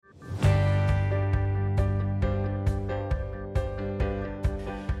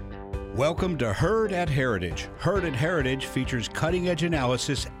Welcome to Heard at Heritage. Heard at Heritage features cutting-edge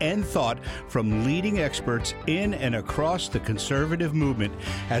analysis and thought from leading experts in and across the conservative movement,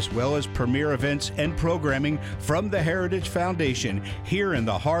 as well as premier events and programming from the Heritage Foundation here in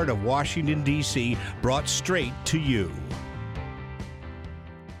the heart of Washington, D.C., brought straight to you.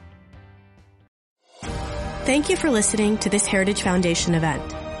 Thank you for listening to this Heritage Foundation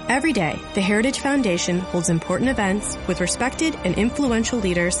event. Every day, the Heritage Foundation holds important events with respected and influential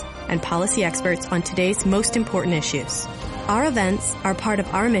leaders and policy experts on today's most important issues. Our events are part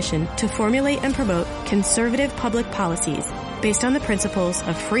of our mission to formulate and promote conservative public policies based on the principles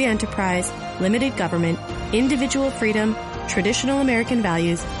of free enterprise, limited government, individual freedom, traditional American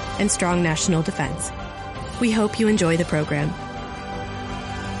values, and strong national defense. We hope you enjoy the program.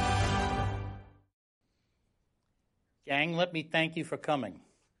 Gang, let me thank you for coming.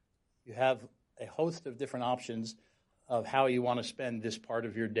 You have a host of different options of how you want to spend this part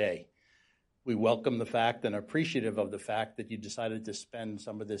of your day. We welcome the fact and are appreciative of the fact that you decided to spend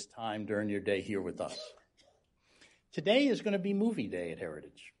some of this time during your day here with us. Today is going to be movie day at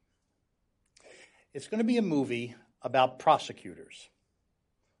Heritage. It's going to be a movie about prosecutors.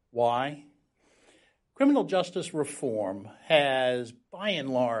 Why? Criminal justice reform has, by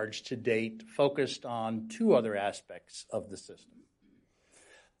and large, to date, focused on two other aspects of the system.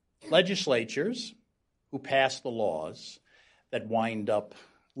 Legislatures who pass the laws that wind up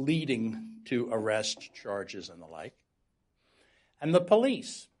leading to arrest charges and the like, and the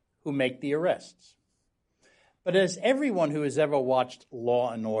police who make the arrests. But as everyone who has ever watched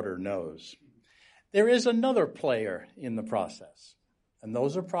Law and Order knows, there is another player in the process, and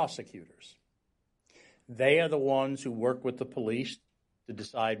those are prosecutors. They are the ones who work with the police to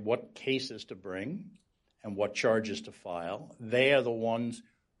decide what cases to bring and what charges to file. They are the ones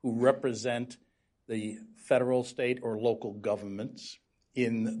who represent the federal, state, or local governments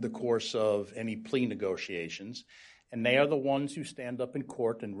in the course of any plea negotiations. And they are the ones who stand up in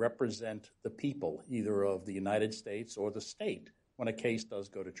court and represent the people, either of the United States or the state, when a case does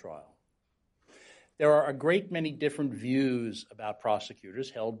go to trial. There are a great many different views about prosecutors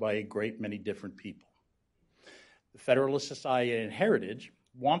held by a great many different people. The Federalist Society and Heritage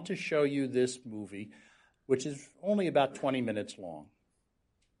want to show you this movie, which is only about 20 minutes long,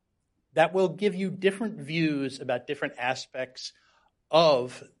 that will give you different views about different aspects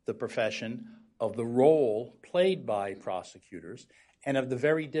of the profession, of the role played by prosecutors, and of the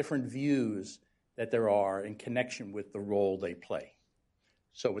very different views that there are in connection with the role they play.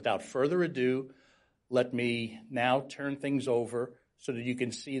 So without further ado, let me now turn things over so that you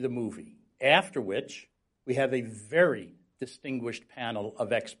can see the movie, after which we have a very distinguished panel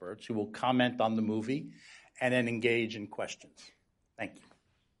of experts who will comment on the movie and then engage in questions. Thank you.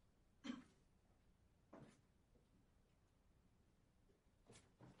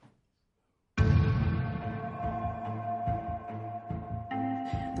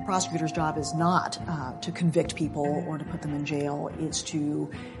 The prosecutor's job is not to convict people or to put them in jail. It's to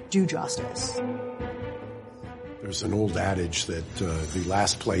do justice. There's an old adage that the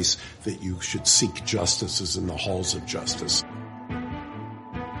last place that you should seek justice is in the halls of justice.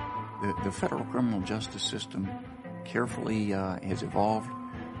 The federal criminal justice system carefully has evolved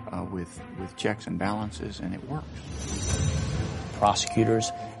with checks and balances, and it works.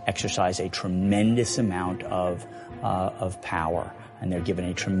 Prosecutors exercise a tremendous amount of power, and they're given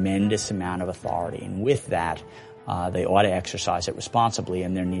a tremendous amount of authority. And with that, they ought to exercise it responsibly,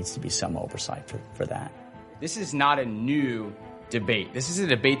 and there needs to be some oversight for that. This is not a new debate. This is a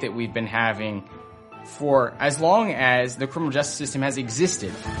debate that we've been having for as long as the criminal justice system has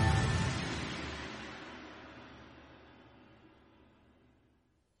existed.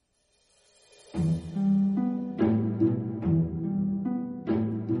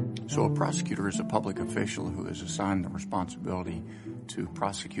 So a prosecutor is a public official who is assigned the responsibility to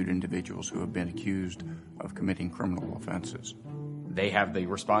prosecute individuals who have been accused of committing criminal offenses. They have the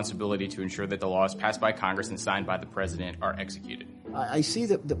responsibility to ensure that the laws passed by Congress and signed by the president are executed. I see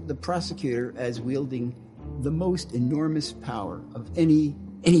the prosecutor as wielding the most enormous power of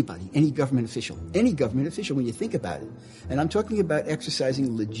anybody, any government official when you think about it. And I'm talking about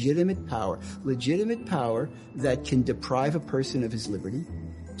exercising legitimate power that can deprive a person of his liberty,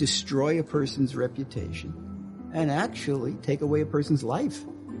 destroy a person's reputation, and actually take away a person's life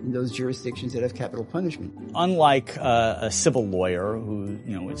in those jurisdictions that have capital punishment. Unlike a civil lawyer who,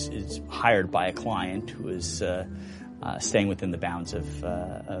 is hired by a client who is staying within the bounds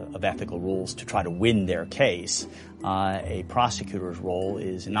of ethical rules to try to win their case, a prosecutor's role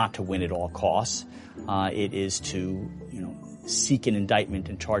is not to win at all costs. It is to, seek an indictment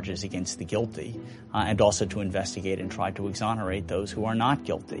and charges against the guilty, and also to investigate and try to exonerate those who are not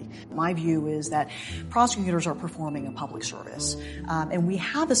guilty. My view is that prosecutors are performing a public service, and we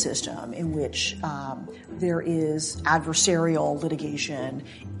have a system in which there is adversarial litigation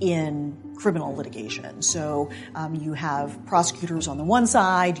in criminal litigation. So you have prosecutors on the one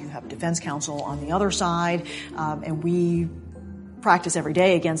side, you have defense counsel on the other side, and we practice every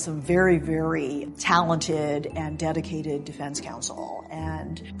day against some very, very talented and dedicated defense counsel.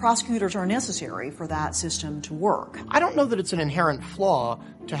 And prosecutors are necessary for that system to work. I don't know that it's an inherent flaw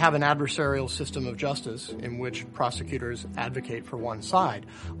to have an adversarial system of justice in which prosecutors advocate for one side.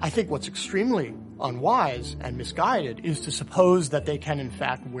 I think what's extremely unwise and misguided is to suppose that they can in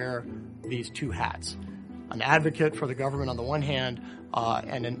fact wear these two hats. An advocate for the government on the one hand,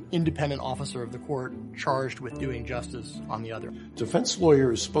 and an independent officer of the court charged with doing justice on the other. Defense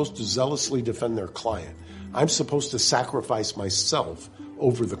lawyer is supposed to zealously defend their client. I'm supposed to sacrifice myself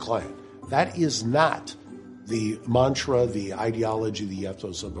over the client. That is not the mantra, the ideology, the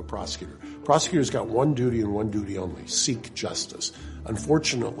ethos of a prosecutor. Prosecutor's got one duty and one duty only: seek justice.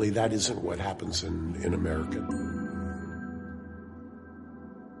 Unfortunately, that isn't what happens in America.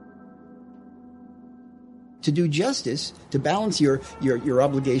 To do justice, to balance your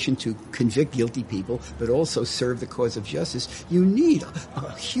obligation to convict guilty people, but also serve the cause of justice, you need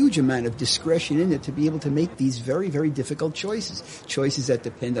a huge amount of discretion in it to be able to make these very, very difficult choices. Choices that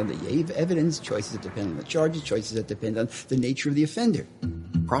depend on the evidence, choices that depend on the charges, choices that depend on the nature of the offender.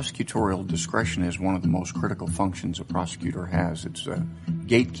 Prosecutorial discretion is one of the most critical functions a prosecutor has. It's a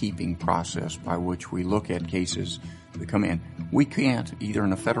gatekeeping process by which we look at cases that come in. We can't, either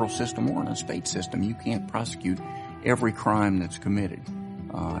in a federal system or in a state system, you can't prosecute every crime that's committed,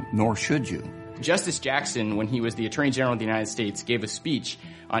 nor should you. Justice Jackson, when he was the Attorney General of the United States, gave a speech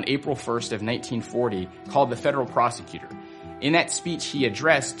on April 1st of 1940 called The Federal Prosecutor. In that speech, he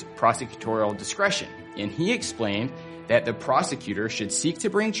addressed prosecutorial discretion, and he explained that the prosecutor should seek to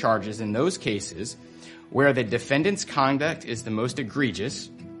bring charges in those cases where the defendant's conduct is the most egregious,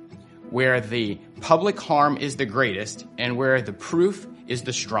 where the public harm is the greatest, and where the proof is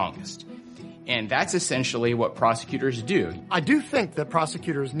the strongest. And that's essentially what prosecutors do. I do think that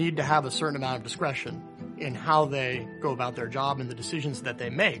prosecutors need to have a certain amount of discretion in how they go about their job and the decisions that they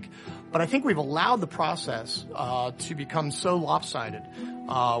make. But I think we've allowed the process to become so lopsided,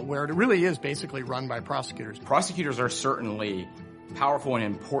 where it really is basically run by prosecutors. Prosecutors are certainly powerful and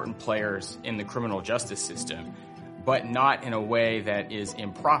important players in the criminal justice system, but not in a way that is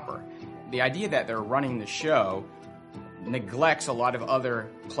improper. The idea that they're running the show neglects a lot of other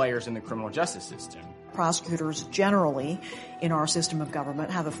players in the criminal justice system. Prosecutors generally in our system of government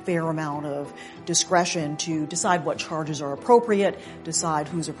have a fair amount of discretion to decide what charges are appropriate, decide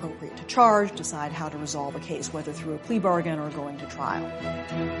who's appropriate to charge, decide how to resolve a case, whether through a plea bargain or going to trial.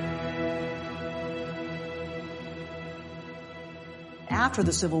 After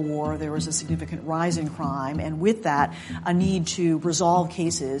the Civil War, there was a significant rise in crime, and with that, a need to resolve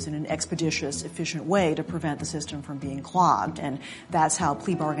cases in an expeditious, efficient way to prevent the system from being clogged, and that's how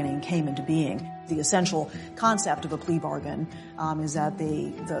plea bargaining came into being. The essential concept of a plea bargain is that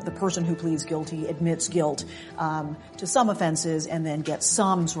the person who pleads guilty admits guilt to some offenses and then gets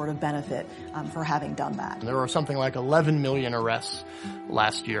some sort of benefit for having done that. There were something like 11 million arrests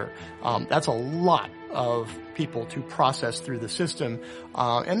last year. That's a lot of people to process through the system.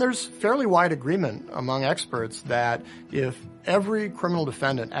 And there's fairly wide agreement among experts that if every criminal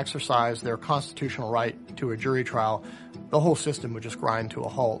defendant exercised their constitutional right to a jury trial, the whole system would just grind to a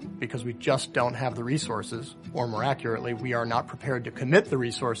halt because we just don't have the resources, or more accurately, we are not prepared to commit the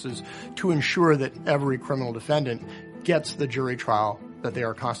resources to ensure that every criminal defendant gets the jury trial that they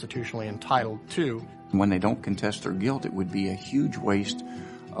are constitutionally entitled to. When they don't contest their guilt, it would be a huge waste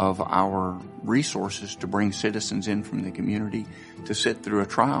of our resources to bring citizens in from the community to sit through a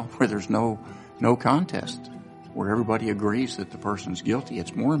trial where there's no contest, where everybody agrees that the person's guilty.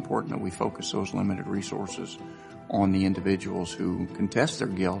 It's more important that we focus those limited resources on the individuals who contest their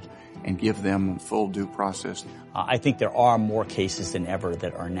guilt and give them full due process. I think there are more cases than ever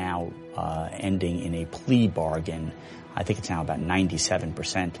that are now ending in a plea bargain. I think it's now about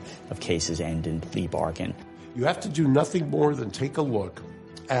 97% of cases end in plea bargain. You have to do nothing more than take a look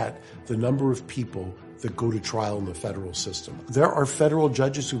at the number of people that go to trial in the federal system. There are federal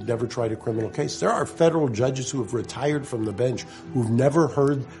judges who've never tried a criminal case. There are federal judges who have retired from the bench who've never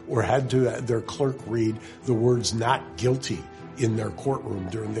heard or had to their clerk read the words "not guilty" in their courtroom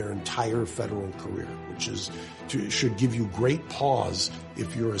during their entire federal career, which should give you great pause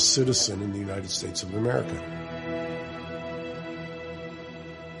if you're a citizen in the United States of America.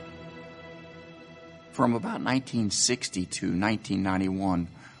 From about 1960 to 1991,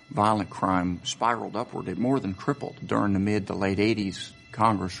 violent crime spiraled upward. It more than tripled. During the mid to late 80s,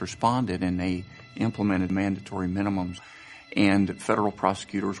 Congress responded and they implemented mandatory minimums. And federal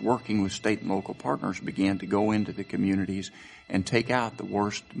prosecutors working with state and local partners began to go into the communities and take out the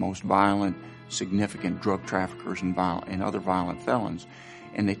worst, most violent, significant drug traffickers and other violent felons.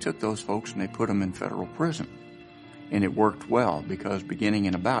 And they took those folks and they put them in federal prison. And it worked well because beginning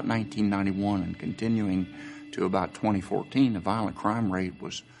in about 1991 and continuing to about 2014, the violent crime rate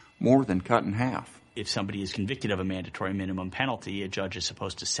was more than cut in half. If somebody is convicted of a mandatory minimum penalty, a judge is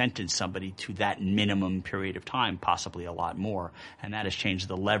supposed to sentence somebody to that minimum period of time, possibly a lot more. And that has changed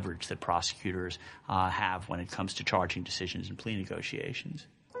the leverage that prosecutors have when it comes to charging decisions and plea negotiations.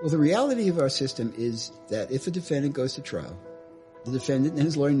 Well, the reality of our system is that if a defendant goes to trial, the defendant and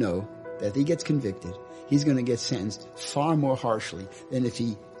his lawyer know that if he gets convicted, he's going to get sentenced far more harshly than if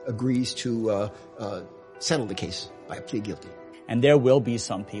he agrees to settle the case by a plea guilty. And there will be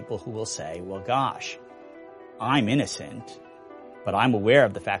some people who will say, well, gosh, I'm innocent, but I'm aware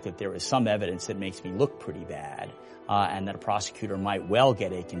of the fact that there is some evidence that makes me look pretty bad, and that a prosecutor might well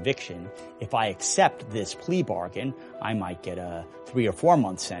get a conviction. If I accept this plea bargain, I might get a 3 or 4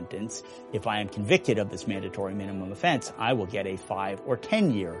 month sentence. If I am convicted of this mandatory minimum offense, I will get a 5 or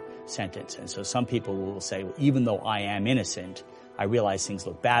 10 year sentence. And so some people will say, well, even though I am innocent, I realize things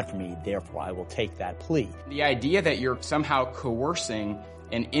look bad for me, therefore I will take that plea. The idea that you're somehow coercing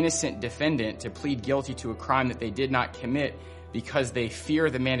an innocent defendant to plead guilty to a crime that they did not commit because they fear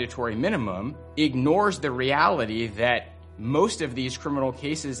the mandatory minimum ignores the reality that most of these criminal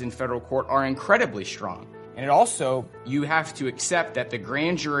cases in federal court are incredibly strong. And it also, you have to accept that the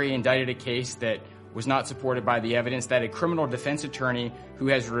grand jury indicted a case that was not supported by the evidence, that a criminal defense attorney who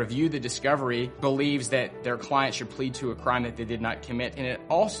has reviewed the discovery believes that their client should plead to a crime that they did not commit. And it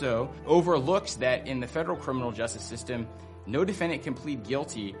also overlooks that in the federal criminal justice system, no defendant can plead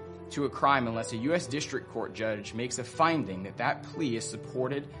guilty to a crime unless a U.S. district court judge makes a finding that that plea is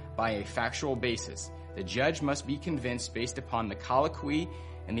supported by a factual basis. The judge must be convinced based upon the colloquy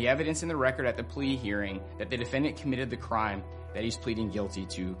and the evidence in the record at the plea hearing that the defendant committed the crime that he's pleading guilty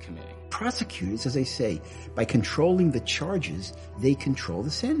to committing. Prosecutors, as I say, by controlling the charges, they control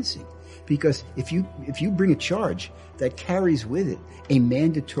the sentencing. Because if you bring a charge that carries with it a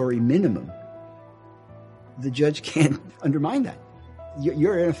mandatory minimum, the judge can't undermine that.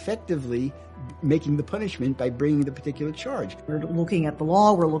 You're effectively making the punishment by bringing the particular charge. We're looking at the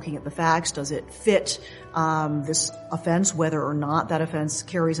law, we're looking at the facts. Does it fit this offense, whether or not that offense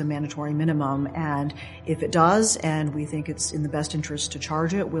carries a mandatory minimum? And if it does, and we think it's in the best interest to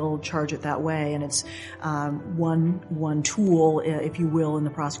charge it, we'll charge it that way. And it's one tool, if you will, in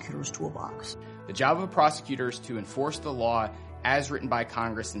the prosecutor's toolbox. The job of a prosecutor is to enforce the law as written by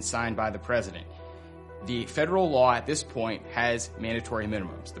Congress and signed by the President. The federal law at this point has mandatory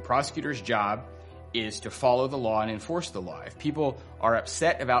minimums. The prosecutor's job is to follow the law and enforce the law. If people are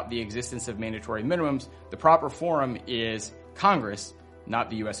upset about the existence of mandatory minimums, the proper forum is Congress, not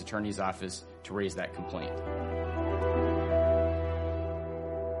the U.S. Attorney's Office, to raise that complaint.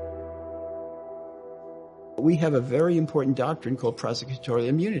 We have a very important doctrine called prosecutorial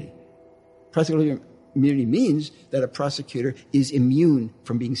immunity. Prosecutorial immunity means that a prosecutor is immune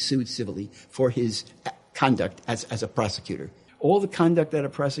from being sued civilly for his conduct as a prosecutor. All the conduct that a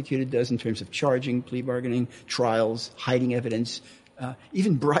prosecutor does in terms of charging, plea bargaining, trials, hiding evidence,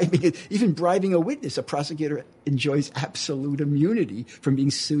 even bribing a witness, a prosecutor enjoys absolute immunity from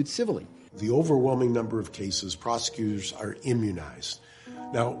being sued civilly. The overwhelming number of cases, prosecutors are immunized.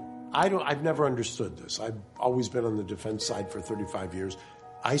 Now, I've never understood this. I've always been on the defense side for 35 years.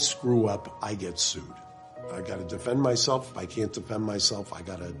 I screw up, I get sued. I got to defend myself. If I can't defend myself, I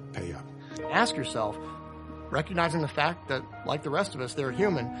got to pay up. Ask yourself, recognizing the fact that, like the rest of us, they're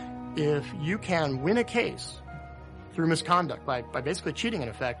human, if you can win a case through misconduct by basically cheating in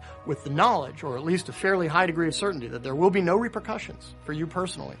effect with the knowledge, or at least a fairly high degree of certainty, that there will be no repercussions for you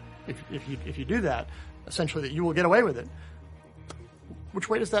personally. If you do that, essentially that you will get away with it. Which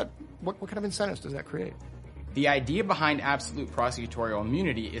way does that, what kind of incentives does that create? The idea behind absolute prosecutorial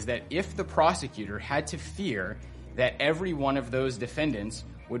immunity is that if the prosecutor had to fear that every one of those defendants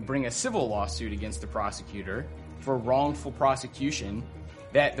would bring a civil lawsuit against the prosecutor for wrongful prosecution,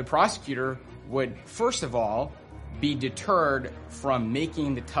 that the prosecutor would, first of all, be deterred from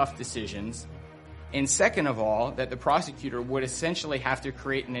making the tough decisions, and second of all, that the prosecutor would essentially have to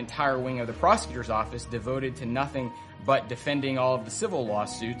create an entire wing of the prosecutor's office devoted to nothing but defending all of the civil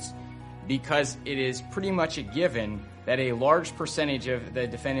lawsuits, because it is pretty much a given that a large percentage of the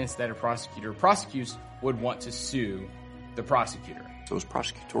defendants that a prosecutor prosecutes would want to sue the prosecutor. Those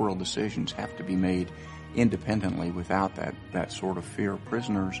prosecutorial decisions have to be made independently without that sort of fear.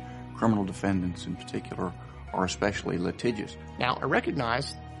 Prisoners, criminal defendants in particular, are especially litigious. Now, I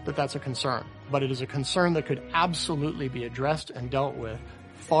recognize that that's a concern, but it is a concern that could absolutely be addressed and dealt with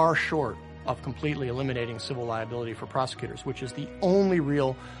far short of completely eliminating civil liability for prosecutors, which is the only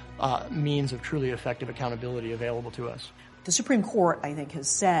real means of truly effective accountability available to us. The Supreme Court, I think, has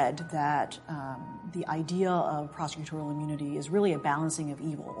said that the idea of prosecutorial immunity is really a balancing of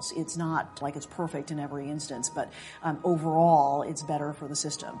evils. It's not like it's perfect in every instance, but overall it's better for the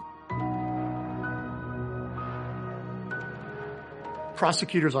system.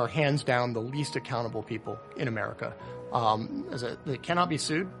 Prosecutors are hands down the least accountable people in America. They cannot be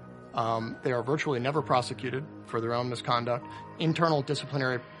sued. They are virtually never prosecuted for their own misconduct. Internal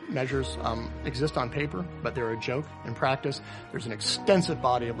disciplinary measures exist on paper, but they're a joke in practice. There's an extensive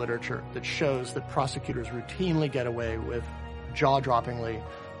body of literature that shows that prosecutors routinely get away with jaw-droppingly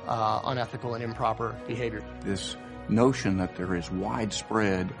unethical and improper behavior. This notion that there is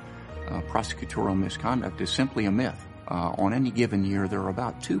widespread prosecutorial misconduct is simply a myth. On any given year, there are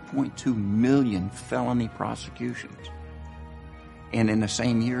about 2.2 million felony prosecutions. And in the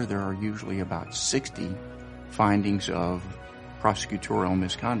same year, there are usually about 60 findings of prosecutorial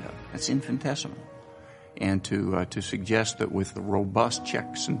misconduct. That's infinitesimal. And to suggest that with the robust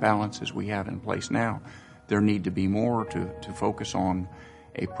checks and balances we have in place now, there need to be more to focus on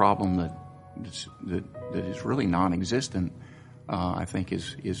a problem that is really non-existent, I think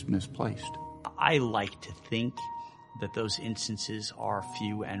is misplaced. I like to think that those instances are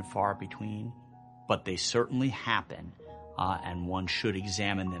few and far between, but they certainly happen. And one should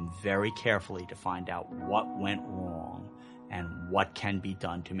examine them very carefully to find out what went wrong and what can be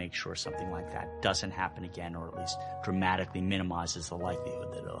done to make sure something like that doesn't happen again, or at least dramatically minimizes the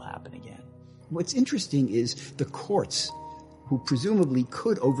likelihood that it'll happen again. What's interesting is the courts, who presumably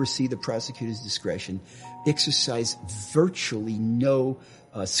could oversee the prosecutor's discretion, exercise virtually no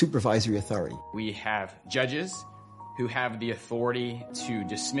supervisory authority. We have judges who have the authority to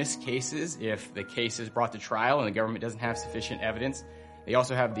dismiss cases if the case is brought to trial and the government doesn't have sufficient evidence. They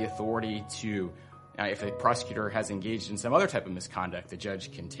also have the authority to, if a prosecutor has engaged in some other type of misconduct, the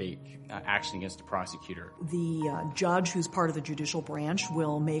judge can take action against the prosecutor. The judge, who's part of the judicial branch,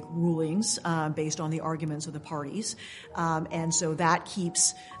 will make rulings based on the arguments of the parties. And so that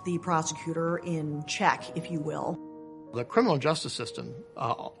keeps the prosecutor in check, if you will. The criminal justice system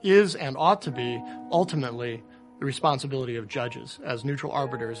is and ought to be ultimately the responsibility of judges. As neutral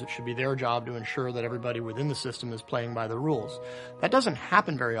arbiters, it should be their job to ensure that everybody within the system is playing by the rules. That doesn't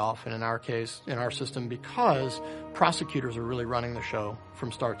happen very often in our case, in our system, because prosecutors are really running the show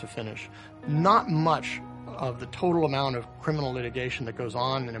from start to finish. Not much of the total amount of criminal litigation that goes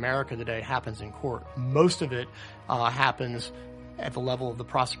on in America today happens in court. Most of it happens at the level of the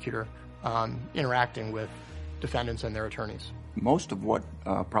prosecutor interacting with defendants and their attorneys. Most of what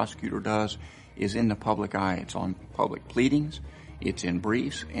a prosecutor does is in the public eye. It's on public pleadings, it's in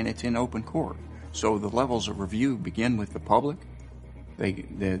briefs, and it's in open court. So the levels of review begin with the public,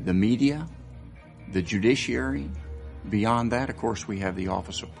 the media, the judiciary. Beyond that, of course, we have the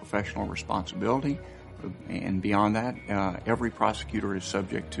Office of Professional Responsibility. And beyond that, every prosecutor is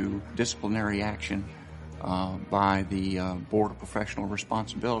subject to disciplinary action by the Board of Professional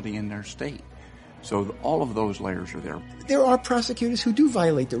Responsibility in their state. So all of those layers are there. There are prosecutors who do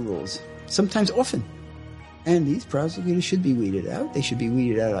violate the rules, sometimes often. And these prosecutors should be weeded out. They should be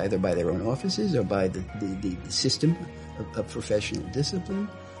weeded out either by their own offices or by the system of professional discipline.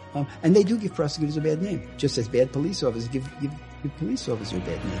 And they do give prosecutors a bad name, just as bad police officers give police officers a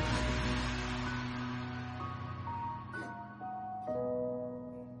bad name.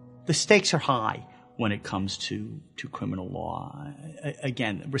 The stakes are high when it comes to criminal law.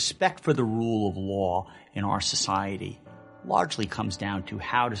 Again, respect for the rule of law in our society largely comes down to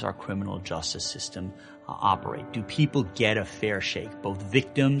how does our criminal justice system operate? Do people get a fair shake, both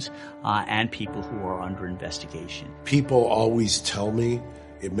victims and people who are under investigation? People always tell me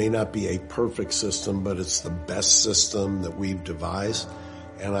it may not be a perfect system, but it's the best system that we've devised.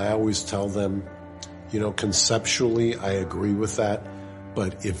 And I always tell them, conceptually, I agree with that.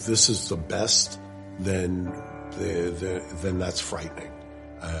 But if this is the best, then that's frightening,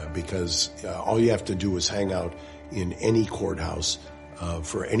 because all you have to do is hang out in any courthouse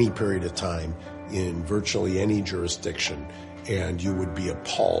for any period of time in virtually any jurisdiction, and you would be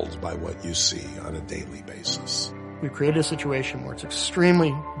appalled by what you see on a daily basis. We've created a situation where it's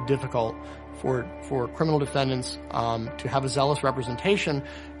extremely difficult for criminal defendants to have a zealous representation,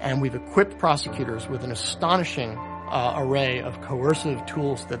 and we've equipped prosecutors with an astonishing array of coercive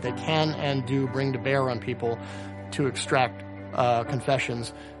tools that they can and do bring to bear on people to extract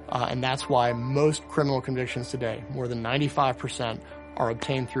confessions, and that's why most criminal convictions today, more than 95%, are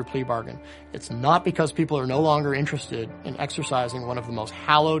obtained through plea bargain. It's not because people are no longer interested in exercising one of the most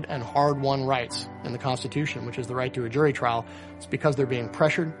hallowed and hard-won rights in the Constitution, which is the right to a jury trial. It's because they're being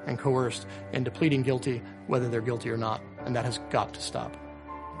pressured and coerced into pleading guilty, whether they're guilty or not, and that has got to stop.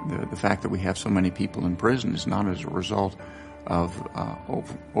 The fact that we have so many people in prison is not as a result of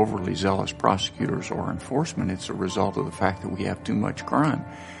overly zealous prosecutors or enforcement. It's a result of the fact that we have too much crime.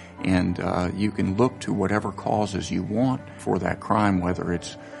 And you can look to whatever causes you want for that crime, whether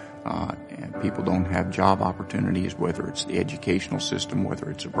it's people don't have job opportunities, whether it's the educational system, whether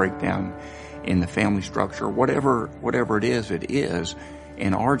it's a breakdown in the family structure, whatever it is.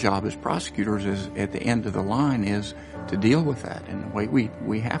 And our job as prosecutors is, at the end of the line, is to deal with that. And the way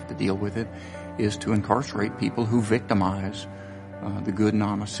we have to deal with it is to incarcerate people who victimize the good and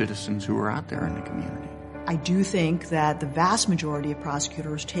honest citizens who are out there in the community. I do think that the vast majority of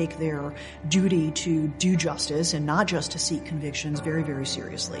prosecutors take their duty to do justice and not just to seek convictions very, very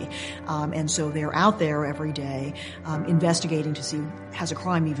seriously. And so they're out there every day investigating to see, has a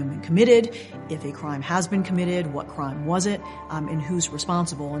crime even been committed? If a crime has been committed, what crime was it? And who's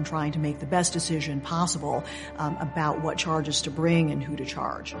responsible, and trying to make the best decision possible about what charges to bring and who to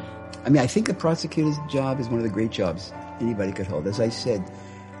charge. I mean, I think the prosecutor's job is one of the great jobs anybody could hold. As I said,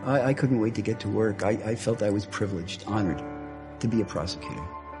 I couldn't wait to get to work. I felt I was privileged, honored to be a prosecutor,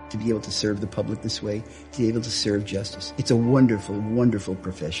 to be able to serve the public this way, to be able to serve justice. It's a wonderful, wonderful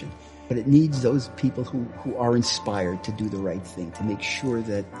profession. But it needs those people who are inspired to do the right thing, to make sure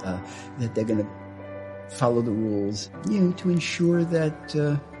that they're going to follow the rules, to ensure that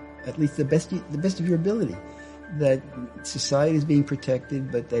at least the best of your ability, that society is being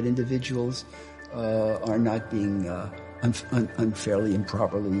protected, but that individuals are not being unfairly,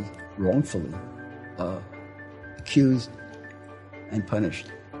 improperly, wrongfully accused and punished.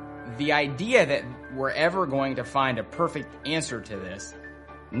 The idea that we're ever going to find a perfect answer to this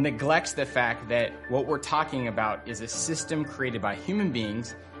neglects the fact that what we're talking about is a system created by human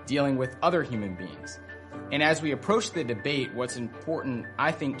beings dealing with other human beings. And as we approach the debate, what's important,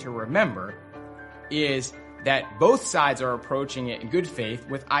 I think, to remember is that both sides are approaching it in good faith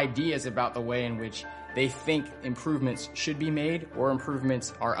with ideas about the way in which they think improvements should be made or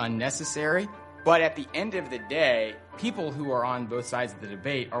improvements are unnecessary. But at the end of the day, people who are on both sides of the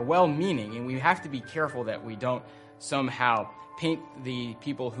debate are well-meaning, and we have to be careful that we don't somehow paint the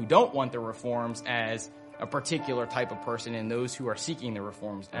people who don't want the reforms as a particular type of person and those who are seeking the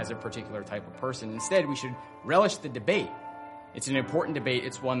reforms as a particular type of person. Instead, we should relish the debate. It's an important debate.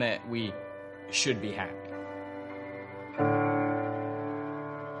 It's one that we should be having.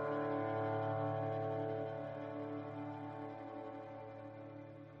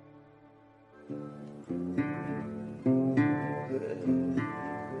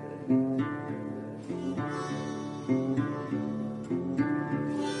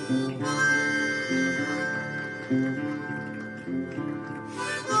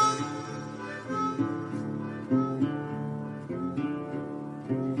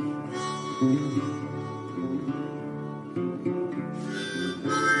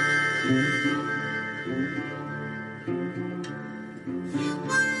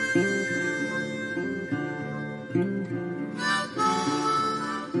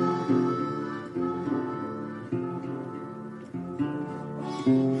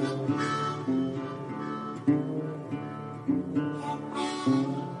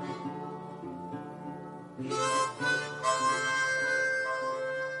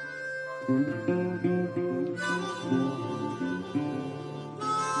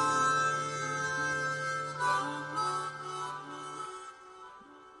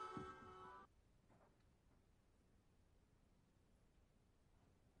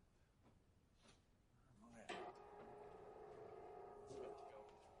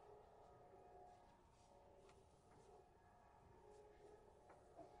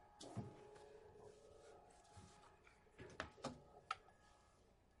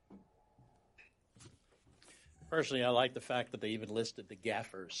 Personally, I like the fact that they even listed the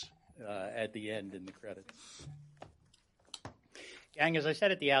gaffers at the end in the credits. Gang, as I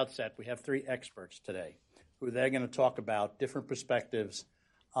said at the outset, we have three experts today who they're going to talk about different perspectives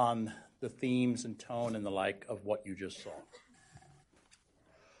on the themes and tone and the like of what you just saw.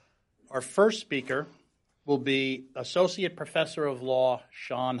 Our first speaker will be Associate Professor of Law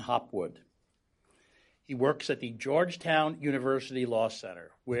Sean Hopwood. He works at the Georgetown University Law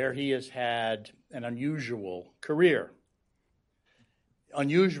Center, where he has had an unusual career.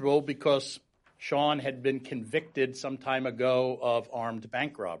 Unusual because Sean had been convicted some time ago of armed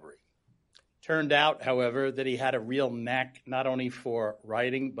bank robbery. Turned out, however, that he had a real knack not only for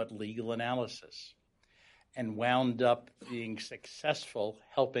writing but legal analysis, and wound up being successful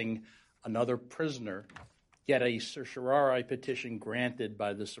helping another prisoner get a certiorari petition granted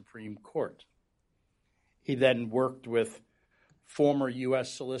by the Supreme Court. He then worked with former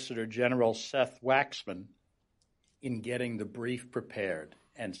U.S. Solicitor General Seth Waxman in getting the brief prepared,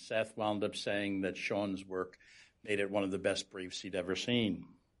 and Seth wound up saying that Sean's work made it one of the best briefs he'd ever seen.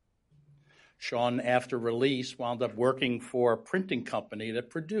 Sean, after release, wound up working for a printing company that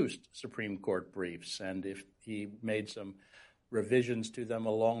produced Supreme Court briefs, and if he made some revisions to them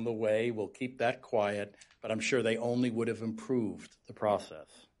along the way, we'll keep that quiet, but I'm sure they only would have improved the process.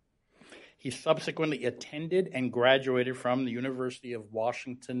 He subsequently attended and graduated from the University of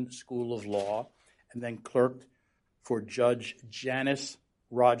Washington School of Law and then clerked for Judge Janice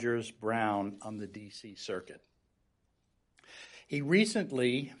Rogers Brown on the D.C. Circuit. He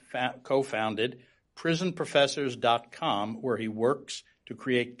recently co-founded prisonprofessors.com, where he works to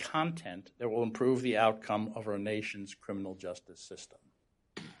create content that will improve the outcome of our nation's criminal justice system.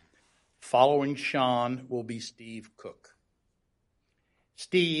 Following Sean will be Steve Cook.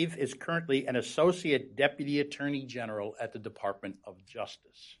 Steve is currently an Associate Deputy Attorney General at the Department of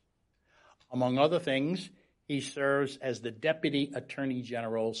Justice. Among other things, he serves as the Deputy Attorney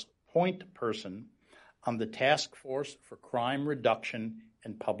General's point person on the Task Force for Crime Reduction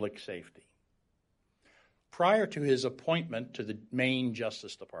and Public Safety. Prior to his appointment to the Maine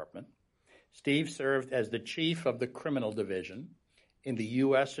Justice Department, Steve served as the Chief of the Criminal Division in the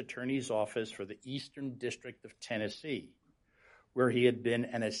U.S. Attorney's Office for the Eastern District of Tennessee, where he had been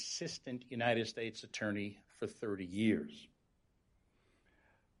an Assistant United States Attorney for 30 years.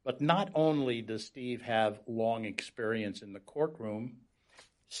 But not only does Steve have long experience in the courtroom,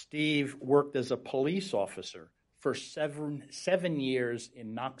 Steve worked as a police officer for seven years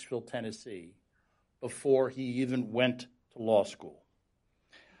in Knoxville, Tennessee, before he even went to law school.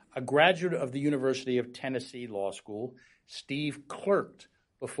 A graduate of the University of Tennessee Law School, Steve clerked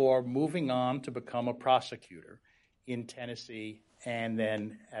before moving on to become a prosecutor in Tennessee and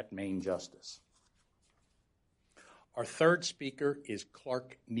then at Maine Justice. Our third speaker is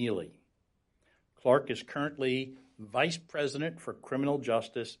Clark Neily. Clark is currently Vice President for Criminal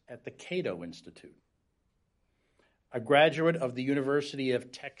Justice at the Cato Institute. A graduate of the University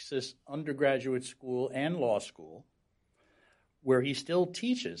of Texas Undergraduate School and Law School, where he still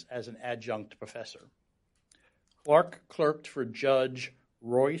teaches as an adjunct professor. Clark clerked for Judge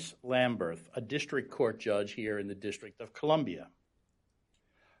Royce Lamberth, a district court judge here in the District of Columbia.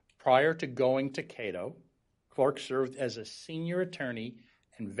 Prior to going to Cato, Clark served as a senior attorney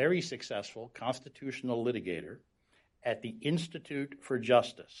and very successful constitutional litigator at the Institute for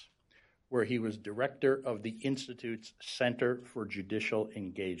Justice, where he was director of the Institute's Center for Judicial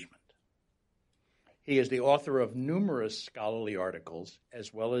Engagement. He is the author of numerous scholarly articles,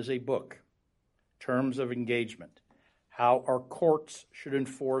 as well as a book, Terms of Engagement: How Our Courts Should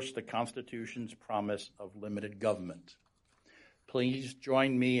Enforce the Constitution's Promise of Limited Government. Please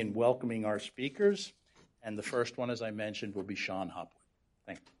join me in welcoming our speakers, and the first one, as I mentioned, will be Sean Hopwood.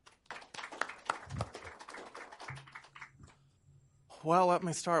 Thank you. Well, let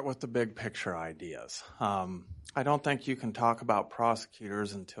me start with the big picture ideas. I don't think you can talk about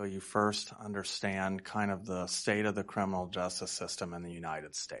prosecutors until you first understand kind of the state of the criminal justice system in the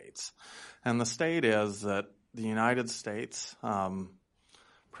United States. And the state is that the United States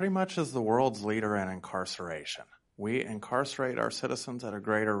pretty much is the world's leader in incarceration. We incarcerate our citizens at a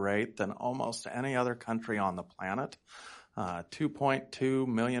greater rate than almost any other country on the planet. 2.2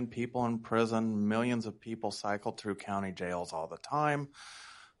 million people in prison, millions of people cycle through county jails all the time.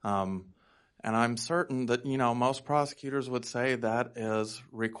 And I'm certain that, most prosecutors would say that is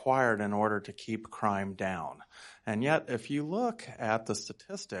required in order to keep crime down. And yet, if you look at the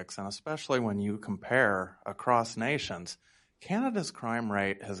statistics, and especially when you compare across nations, Canada's crime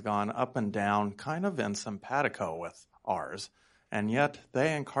rate has gone up and down kind of in simpatico with ours. And yet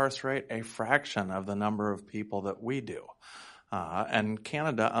they incarcerate a fraction of the number of people that we do. And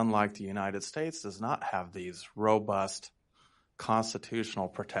Canada, unlike the United States, does not have these robust constitutional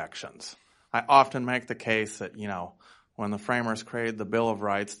protections. I often make the case that, when the framers created the Bill of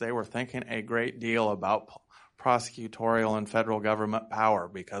Rights, they were thinking a great deal about prosecutorial and federal government power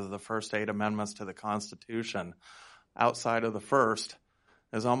because the first 8 amendments to the Constitution, outside of the first,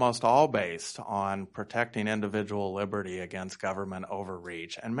 is almost all based on protecting individual liberty against government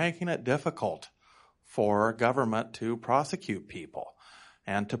overreach and making it difficult for government to prosecute people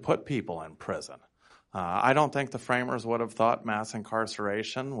and to put people in prison. I don't think the framers would have thought mass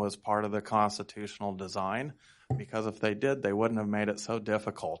incarceration was part of the constitutional design, because if they did, they wouldn't have made it so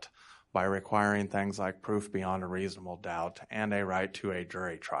difficult by requiring things like proof beyond a reasonable doubt and a right to a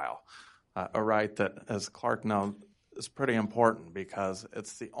jury trial. A right that, as Clark knows, is pretty important because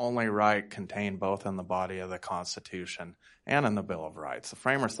it's the only right contained both in the body of the Constitution and in the Bill of Rights. The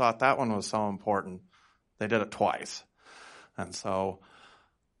framers thought that one was so important, they did it twice. And so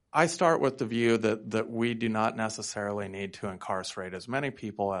I start with the view that we do not necessarily need to incarcerate as many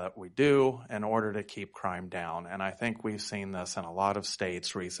people as we do in order to keep crime down. And I think we've seen this in a lot of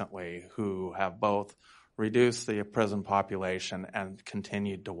states recently who have both reduced the prison population and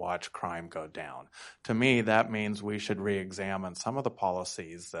continued to watch crime go down. To me, that means we should re-examine some of the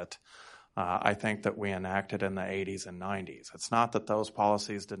policies that I think that we enacted in the 80s and 90s. It's not that those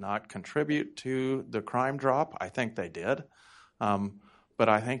policies did not contribute to the crime drop. I think they did. But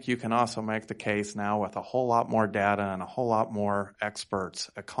I think you can also make the case now with a whole lot more data and a whole lot more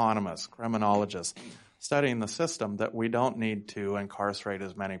experts, economists, criminologists studying the system that we don't need to incarcerate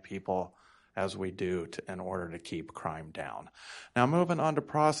as many people as we do in order to keep crime down. Now, moving on to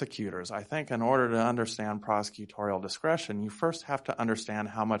prosecutors, I think in order to understand prosecutorial discretion, you first have to understand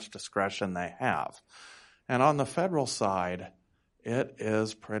how much discretion they have. And on the federal side, it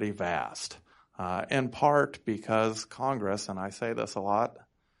is pretty vast. In part because Congress, and I say this a lot,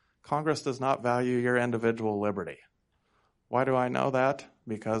 Congress does not value your individual liberty. Why do I know that?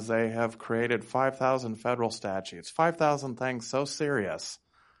 Because they have created 5,000 federal statutes, 5,000 things so serious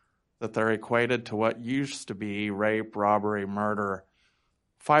that they're equated to what used to be rape, robbery, murder,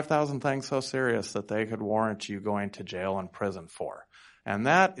 5,000 things so serious that they could warrant you going to jail and prison for. And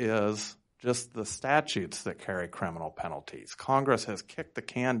that is just the statutes that carry criminal penalties. Congress has kicked the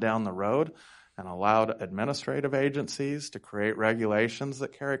can down the road and allowed administrative agencies to create regulations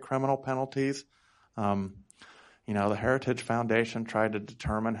that carry criminal penalties. The Heritage Foundation tried to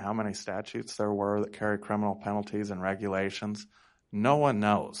determine how many statutes there were that carry criminal penalties and regulations. No one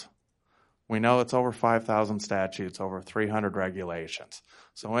knows. We know it's over 5,000 statutes, over 300 regulations.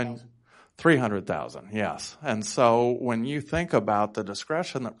 So in 300,000, yes. And so when you think about the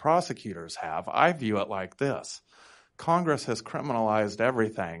discretion that prosecutors have, I view it like this. Congress has criminalized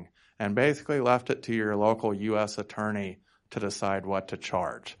everything and basically left it to your local U.S. attorney to decide what to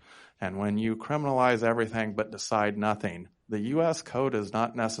charge. And when you criminalize everything but decide nothing, the U.S. code is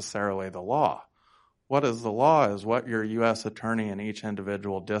not necessarily the law. What is the law is what your U.S. attorney in each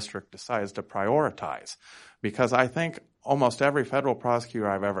individual district decides to prioritize. Because I think almost every federal prosecutor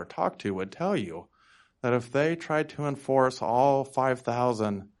I've ever talked to would tell you that if they tried to enforce all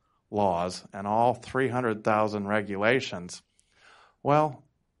 5,000 laws and all 300,000 regulations, well,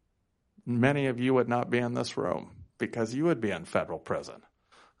 many of you would not be in this room because you would be in federal prison.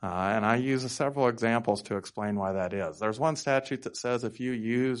 And I use several examples to explain why that is. There's one statute that says if you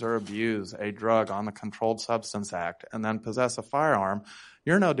use or abuse a drug on the Controlled Substance Act and then possess a firearm,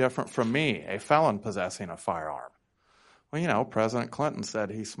 you're no different from me, a felon possessing a firearm. Well, President Clinton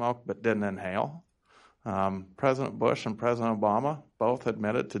said he smoked but didn't inhale. President Bush and President Obama both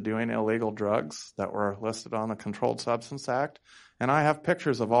admitted to doing illegal drugs that were listed on the Controlled Substance Act. And I have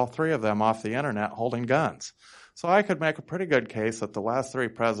pictures of all three of them off the internet holding guns. So I could make a pretty good case that the last three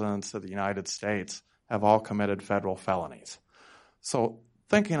presidents of the United States have all committed federal felonies. So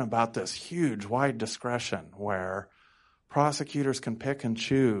thinking about this huge, wide discretion where prosecutors can pick and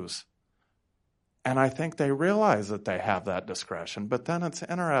choose, and I think they realize that they have that discretion, but then it's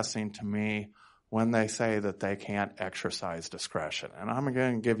interesting to me when they say that they can't exercise discretion. And I'm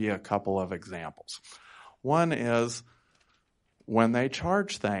going to give you a couple of examples. One is when they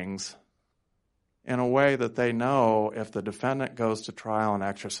charge things in a way that they know if the defendant goes to trial and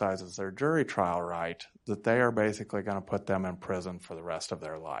exercises their jury trial right, that they are basically going to put them in prison for the rest of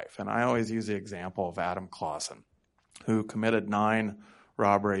their life. And I always use the example of Adam Clausen, who committed 9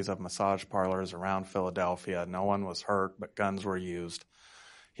 robberies of massage parlors around Philadelphia. No one was hurt, but guns were used.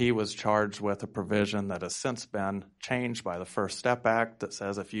 He was charged with a provision that has since been changed by the First Step Act that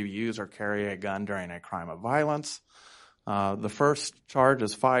says if you use or carry a gun during a crime of violence, the first charge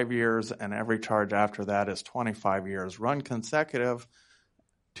is 5 years, and every charge after that is 25 years, run consecutive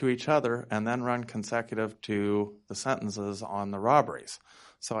to each other, and then run consecutive to the sentences on the robberies.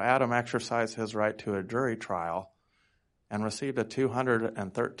 So Adam exercised his right to a jury trial and received a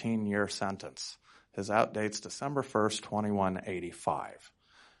 213-year sentence. His outdate's December 1st, 2185.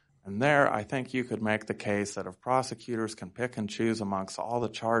 And there, I think you could make the case that if prosecutors can pick and choose amongst all the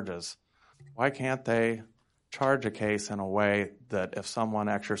charges, why can't they charge a case in a way that if someone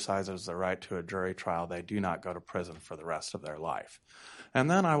exercises the right to a jury trial, they do not go to prison for the rest of their life? And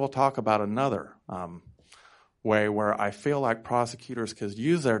then I will talk about another way where I feel like prosecutors could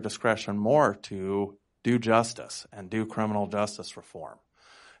use their discretion more to do justice and do criminal justice reform.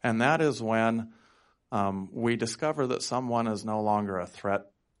 And that is when we discover that someone is no longer a threat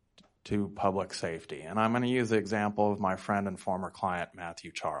to public safety. And I'm going to use the example of my friend and former client,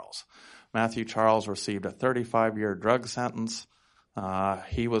 Matthew Charles. Matthew Charles received a 35-year drug sentence.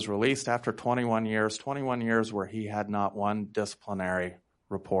 He was released after 21 years where he had not one disciplinary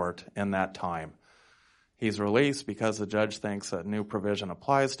report in that time. He's released because the judge thinks a new provision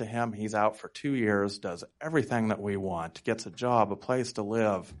applies to him. He's out for 2 years, does everything that we want, gets a job, a place to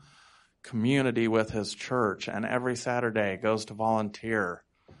live, community with his church, and every Saturday goes to volunteer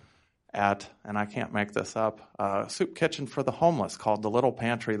at, and I can't make this up, a soup kitchen for the homeless called the Little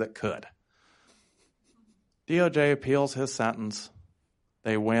Pantry That Could. DOJ appeals his sentence.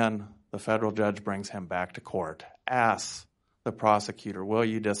 They win. The federal judge brings him back to court, asks the prosecutor, will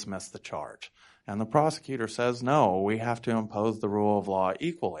you dismiss the charge? And the prosecutor says, no, we have to impose the rule of law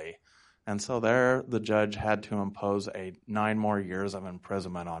equally. And so there, the judge had to impose 9 more years of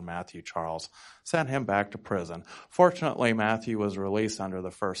imprisonment on Matthew Charles, sent him back to prison. Fortunately, Matthew was released under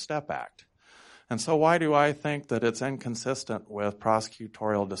the First Step Act. And so why do I think that it's inconsistent with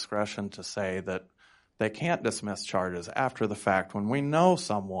prosecutorial discretion to say that they can't dismiss charges after the fact when we know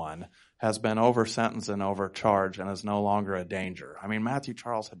someone has been over-sentenced and overcharged and is no longer a danger? I mean, Matthew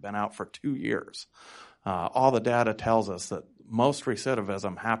Charles had been out for 2 years. All the data tells us that most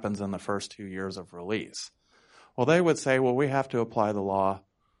recidivism happens in the first 2 years of release. Well, they would say, well, we have to apply the law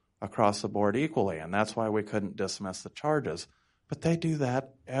across the board equally, and that's why we couldn't dismiss the charges. But they do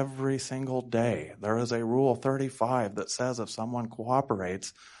that every single day. There is a Rule 35 that says if someone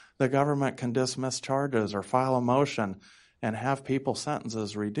cooperates, the government can dismiss charges or file a motion and have people's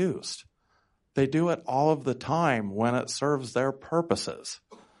sentences reduced. They do it all of the time when it serves their purposes.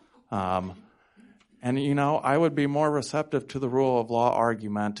 And, you know, I would be more receptive to the rule of law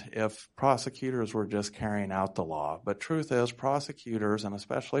argument if prosecutors were just carrying out the law. But truth is, prosecutors, and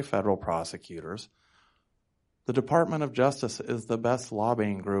especially federal prosecutors, the Department of Justice is the best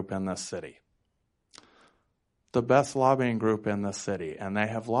lobbying group in this city. The best lobbying group in this city. And they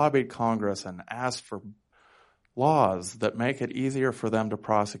have lobbied Congress and asked for laws that make it easier for them to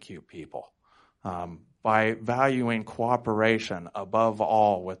prosecute people. By valuing cooperation above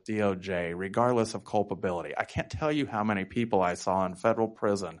all with DOJ, regardless of culpability. I can't tell you how many people I saw in federal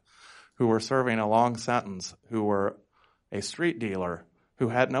prison who were serving a long sentence, who were a street dealer, who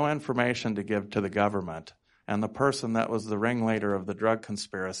had no information to give to the government, and the person that was the ringleader of the drug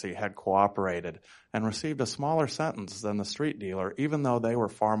conspiracy had cooperated and received a smaller sentence than the street dealer, even though they were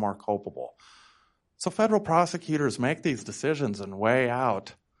far more culpable. So federal prosecutors make these decisions and weigh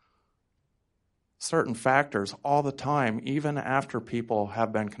out certain factors all the time, even after people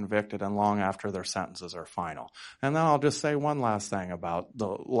have been convicted and long after their sentences are final. And then I'll just say one last thing about the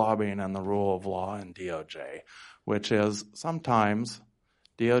lobbying and the rule of law in DOJ, which is sometimes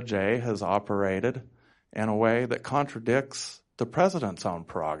DOJ has operated in a way that contradicts the president's own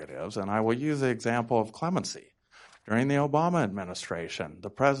prerogatives. And I will use the example of clemency. During the Obama administration, the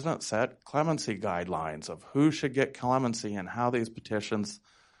president set clemency guidelines of who should get clemency and how these petitions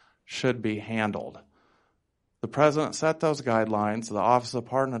should be handled. The president set those guidelines, the Office of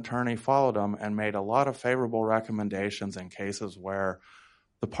Pardon Attorney followed them and made a lot of favorable recommendations in cases where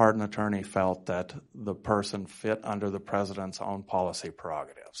the pardon attorney felt that the person fit under the president's own policy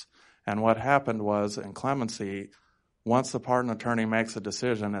prerogatives. And what happened was in clemency, once the pardon attorney makes a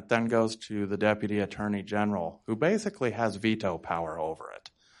decision, it then goes to the Deputy Attorney General, who basically has veto power over it.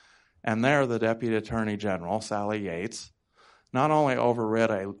 And there, the Deputy Attorney General, Sally Yates, not only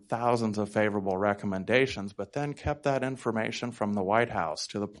overrid thousands of favorable recommendations, but then kept that information from the White House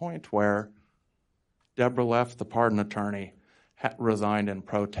to the point where Deborah Leff, the pardon attorney, resigned in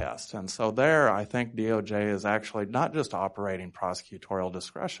protest. And so there, I think DOJ is actually not just operating prosecutorial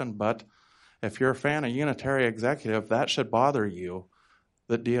discretion, but if you're a fan of unitary executive, that should bother you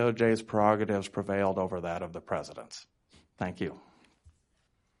that DOJ's prerogatives prevailed over that of the president's. Thank you.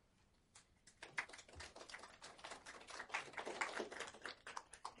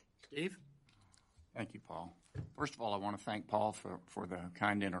 Steve? Thank you, Paul. First of all, I want to thank Paul for the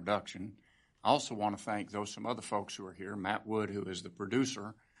kind introduction. I also want to thank some other folks who are here. Matt Wood, who is the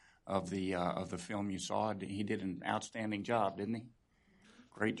producer of the film you saw. He did an outstanding job, didn't he?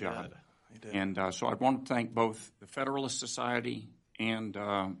 Great job. He did. And so I want to thank both the Federalist Society and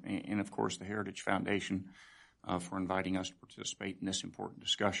of course, the Heritage Foundation for inviting us to participate in this important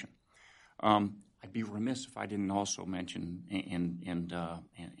discussion. I'd be remiss if I didn't also mention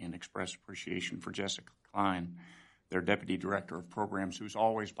and express appreciation for Jessica Klein, their Deputy Director of Programs, who's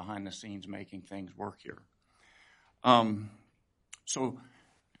always behind the scenes making things work here. So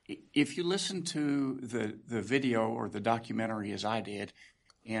if you listen to the video or the documentary as I did,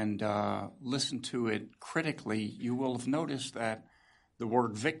 and listen to it critically, you will have noticed that the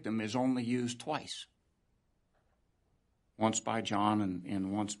word victim is only used twice. Once by John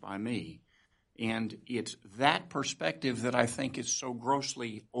and once by me. And it's that perspective that I think is so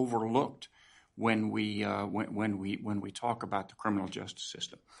grossly overlooked when we talk about the criminal justice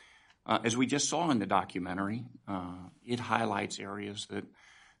system. As we just saw in the documentary, it highlights areas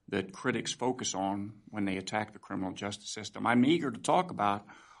that critics focus on when they attack the criminal justice system. I'm eager to talk about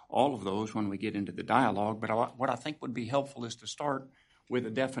all of those when we get into the dialogue, but what I think would be helpful is to start with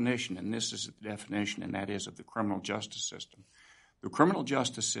a definition, and this is the definition, and that is of the criminal justice system. The criminal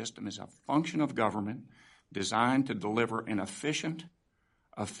justice system is a function of government designed to deliver an efficient,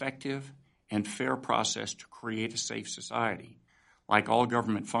 effective, and fair process to create a safe society. Like all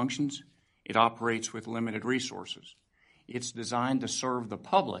government functions, it operates with limited resources. It's designed to serve the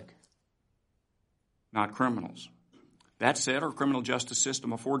public, not criminals. That said, our criminal justice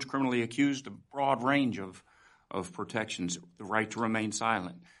system affords criminally accused a broad range of protections: the right to remain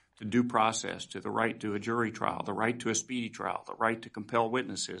silent, to due process, to the right to a jury trial, the right to a speedy trial, the right to compel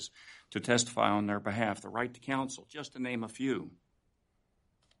witnesses to testify on their behalf, the right to counsel, just to name a few.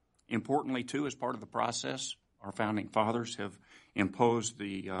 Importantly, too, as part of the process, our founding fathers have imposed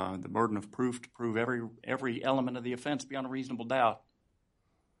the burden of proof to prove every element of the offense beyond a reasonable doubt,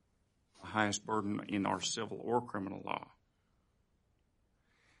 the highest burden in our civil or criminal law.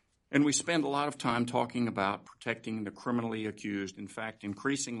 And we spend a lot of time talking about protecting the criminally accused. In fact,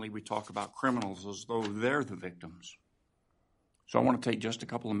 increasingly we talk about criminals as though they're the victims. So I want to take just a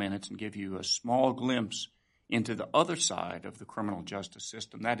couple of minutes and give you a small glimpse into the other side of the criminal justice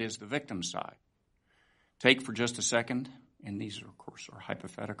system, that is the victim side. Take for just a second, and these are, of course, are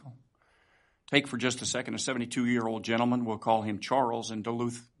hypothetical. Take for just a second a 72-year-old gentleman, we'll call him Charles, in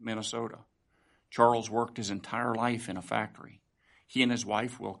Duluth, Minnesota. Charles worked his entire life in a factory. He and his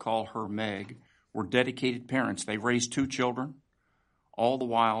wife, we'll call her Meg, were dedicated parents. They raised 2 children, all the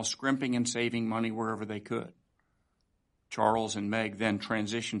while scrimping and saving money wherever they could. Charles and Meg then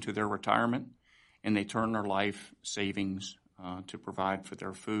transitioned to their retirement, and they turned their life savings to provide for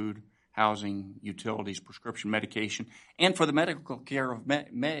their food, housing, utilities, prescription medication, and for the medical care of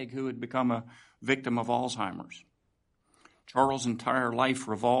Meg, who had become a victim of Alzheimer's. Charles' entire life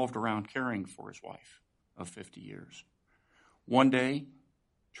revolved around caring for his wife of 50 years. One day,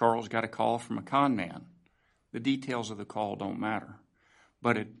 Charles got a call from a con man. The details of the call don't matter,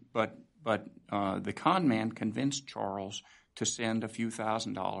 but the con man convinced Charles to send a few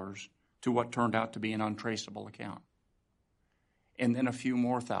 $1,000s to what turned out to be an untraceable account, and then a few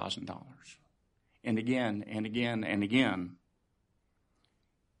more $1,000, and again and again and again.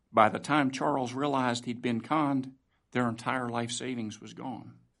 By the time Charles realized he'd been conned, their entire life savings was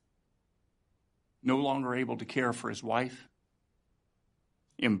gone. No longer able to care for his wife,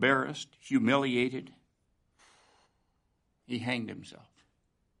 embarrassed, humiliated, he hanged himself.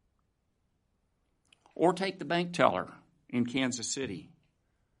 Or take the bank teller in Kansas City.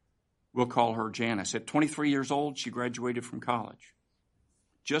 We'll call her Janice. At 23 years old, she graduated from college,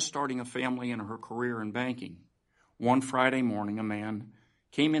 just starting a family and her career in banking. One Friday morning, a man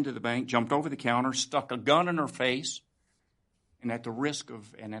came into the bank, jumped over the counter, stuck a gun in her face, and at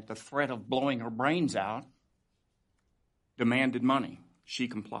the threat of blowing her brains out, demanded money. She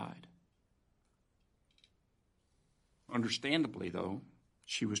complied. Understandably, though,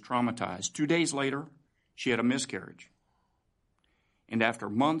 she was traumatized. 2 days later, she had a miscarriage. And after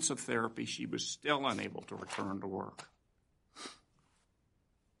months of therapy, she was still unable to return to work.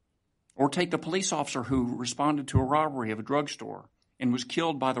 Or take the police officer who responded to a robbery of a drugstore and was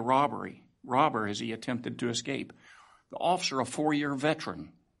killed by the robber as he attempted to escape. The officer, a 4-year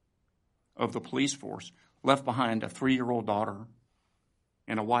veteran of the police force, left behind a 3-year-old daughter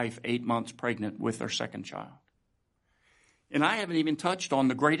and a wife 8 months pregnant with their second child. And I haven't even touched on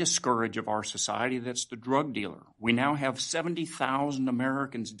the greatest scourge of our society, that's the drug dealer. We now have 70,000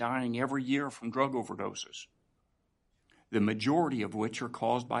 Americans dying every year from drug overdoses, the majority of which are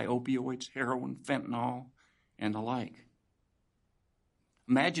caused by opioids, heroin, fentanyl, and the like.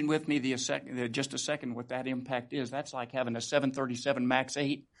 Imagine with me just a second what that impact is. That's like having a 737 MAX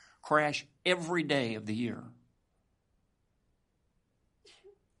 8 crash every day of the year.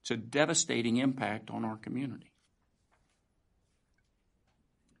 It's a devastating impact on our community.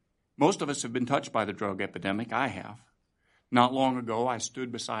 Most of us have been touched by the drug epidemic. I have. Not long ago, I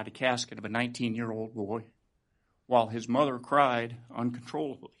stood beside a casket of a 19-year-old boy while his mother cried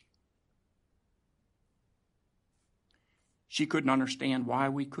uncontrollably. She couldn't understand why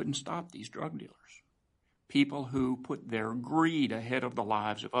we couldn't stop these drug dealers. People who put their greed ahead of the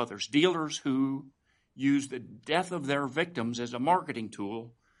lives of others. Dealers who use the death of their victims as a marketing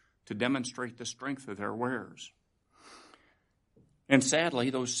tool to demonstrate the strength of their wares. And sadly,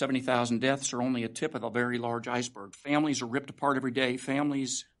 those 70,000 deaths are only a tip of a very large iceberg. Families are ripped apart every day.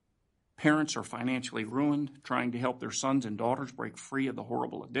 Parents are financially ruined, trying to help their sons and daughters break free of the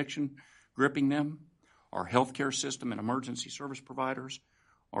horrible addiction gripping them. Our healthcare system and emergency service providers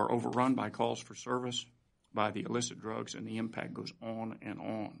are overrun by calls for service, by the illicit drugs, and the impact goes on and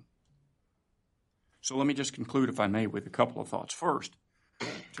on. So let me just conclude, if I may, with a couple of thoughts. First,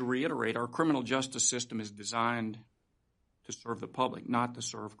 to reiterate, our criminal justice system is designed to serve the public, not to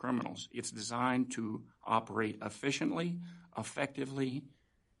serve criminals. It's designed to operate efficiently, effectively,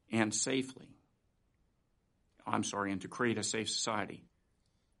 and safely. And to create a safe society.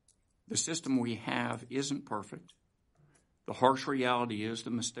 The system we have isn't perfect. The harsh reality is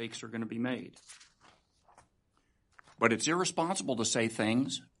that mistakes are going to be made. But it's irresponsible to say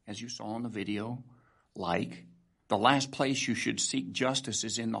things, as you saw in the video, like the last place you should seek justice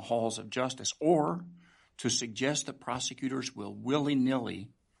is in the halls of justice, or to suggest that prosecutors will willy-nilly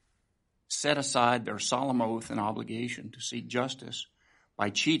set aside their solemn oath and obligation to seek justice by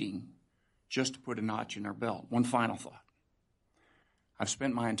cheating just to put a notch in their belt. One final thought. I've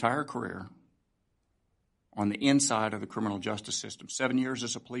spent my entire career on the inside of the criminal justice system. 7 years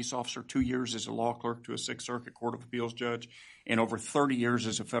as a police officer, 2 years as a law clerk to a Sixth Circuit Court of Appeals judge, and over 30 years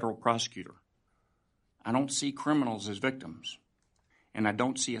as a federal prosecutor. I don't see criminals as victims, and I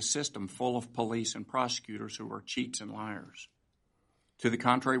don't see a system full of police and prosecutors who are cheats and liars. To the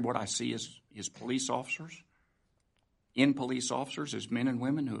contrary, what I see is police officers as men and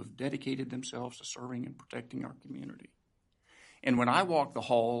women who have dedicated themselves to serving and protecting our community. And when I walk the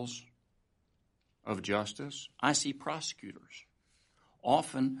halls of justice, I see prosecutors,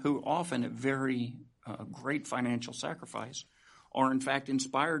 who often at very great financial sacrifice, are in fact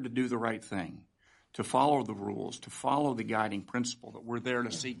inspired to do the right thing, to follow the rules, to follow the guiding principle that we're there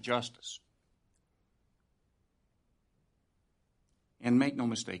to seek justice. And make no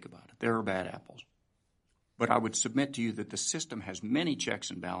mistake about it, there are bad apples. But I would submit to you that the system has many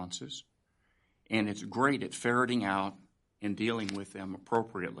checks and balances, and it's great at ferreting out and dealing with them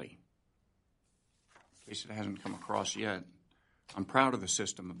appropriately. In case it hasn't come across yet, I'm proud of the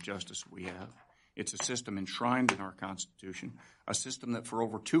system of justice we have. It's a system enshrined in our Constitution, a system that for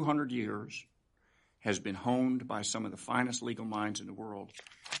over 200 years has been honed by some of the finest legal minds in the world,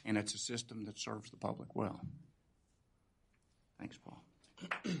 and it's a system that serves the public well. Thanks, Paul.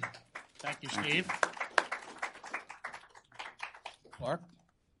 Thank you, Steve. Clark?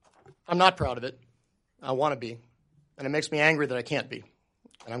 I'm not proud of it. I want to be. And it makes me angry that I can't be.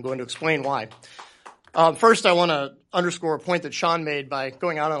 And I'm going to explain why. First, I want to underscore a point that Sean made by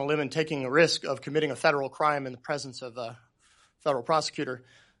going out on a limb and taking a risk of committing a federal crime in the presence of a federal prosecutor.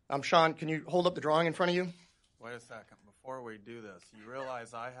 Sean, can you hold up the drawing in front of you? Wait a second. Before we do this, you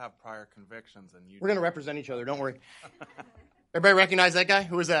realize I have prior convictions and you We're going to represent each other. Don't worry. Everybody recognize that guy?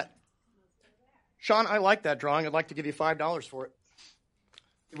 Who is that? Sean, I like that drawing. I'd like to give you $5 for it.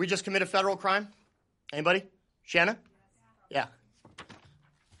 Did we just commit a federal crime? Anybody? Shanna? Yeah.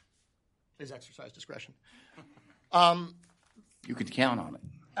 Please exercise discretion. You could count on it.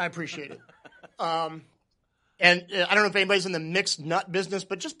 I appreciate it. And I don't know if anybody's in the mixed nut business,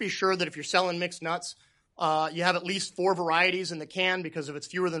 but just be sure that if you're selling mixed nuts, you have at least 4 varieties in the can, because if it's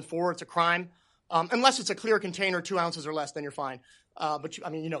fewer than 4, it's a crime. Unless it's a clear container, 2 ounces or less, then you're fine. But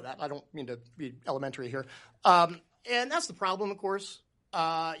you know that. I don't mean to be elementary here. And that's the problem, of course.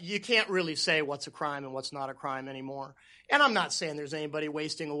 You can't really say what's a crime and what's not a crime anymore. And I'm not saying there's anybody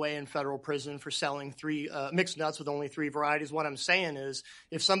wasting away in federal prison for selling 3 mixed nuts with only 3 varieties. What I'm saying is,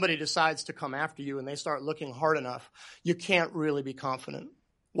 if somebody decides to come after you and they start looking hard enough, you can't really be confident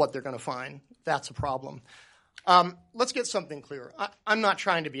what they're going to find. That's a problem. Let's get something clear. I'm not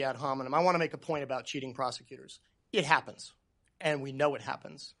trying to be ad hominem. I want to make a point about cheating prosecutors. It happens, and we know it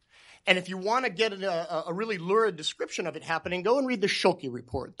happens. And if you want to get a really lurid description of it happening, go and read the Schulke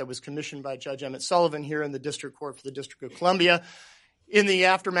report that was commissioned by Judge Emmett Sullivan here in the District Court for the District of Columbia in the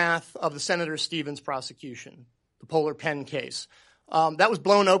aftermath of the Senator Stevens prosecution, the Polar Pen case. That was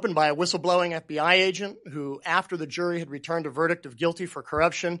blown open by a whistleblowing FBI agent who, after the jury had returned a verdict of guilty for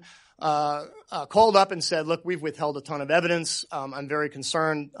corruption, called up and said, look, we've withheld a ton of evidence. I'm very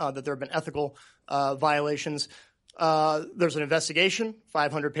concerned that there have been ethical violations. There's an investigation,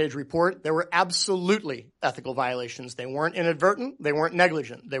 500-page report. There were absolutely ethical violations. They weren't inadvertent. They weren't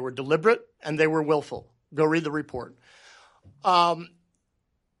negligent. They were deliberate, and they were willful. Go read the report.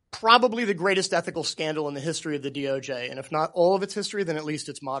 Probably the greatest ethical scandal in the history of the DOJ, and if not all of its history, then at least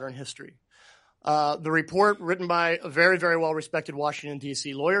its modern history. The report, written by a very, very well-respected Washington,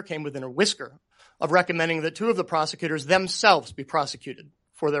 D.C. lawyer, came within a whisker of recommending that 2 of the prosecutors themselves be prosecuted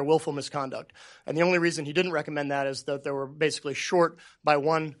for their willful misconduct. And the only reason he didn't recommend that is that they were basically short by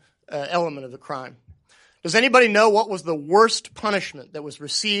one element of the crime. Does anybody know what was the worst punishment that was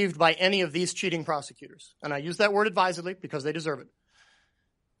received by any of these cheating prosecutors? And I use that word advisedly because they deserve it.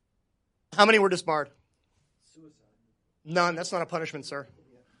 How many were disbarred? Suicide. None. That's not a punishment, sir.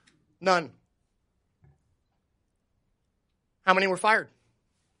 None. How many were fired?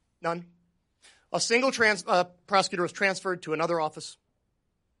 None. A single prosecutor was transferred to another office.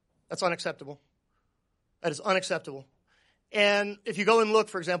 That's unacceptable. That is unacceptable. And if you go and look,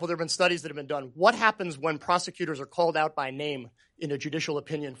 for example, there have been studies that have been done. What happens when prosecutors are called out by name in a judicial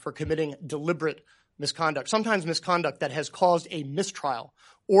opinion for committing deliberate misconduct, sometimes misconduct that has caused a mistrial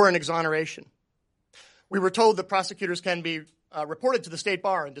or an exoneration? We were told that prosecutors can be reported to the state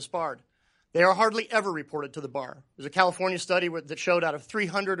bar and disbarred. They are hardly ever reported to the bar. There's a California study that showed out of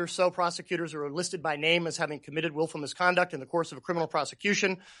 300 or so prosecutors who are listed by name as having committed willful misconduct in the course of a criminal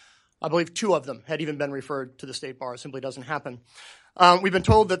prosecution, I believe 2 of them had even been referred to the state bar. It simply doesn't happen. We've been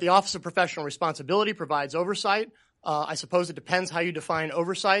told that the Office of Professional Responsibility provides oversight. I suppose it depends how you define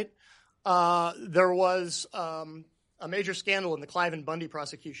oversight. There was a major scandal in the Cliven Bundy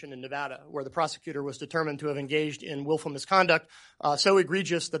prosecution in Nevada, where the prosecutor was determined to have engaged in willful misconduct so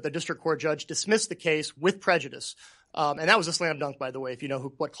egregious that the district court judge dismissed the case with prejudice. And that was a slam dunk, by the way, if you know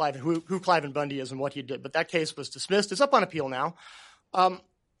who Cliven Bundy is and what he did. But that case was dismissed. It's up on appeal now.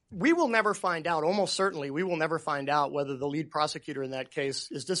 We will never find out, almost certainly, we will never find out whether the lead prosecutor in that case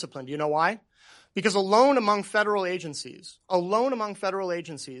is disciplined. You know why? Because alone among federal agencies,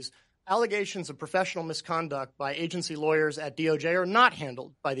 allegations of professional misconduct by agency lawyers at DOJ are not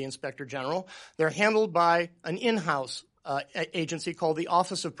handled by the Inspector General. They're handled by an in-house agency called the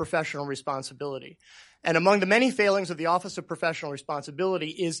Office of Professional Responsibility. And among the many failings of the Office of Professional Responsibility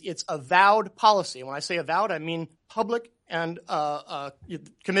is its avowed policy. And when I say avowed, I mean public and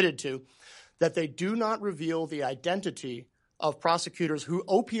committed to, that they do not reveal the identity of prosecutors who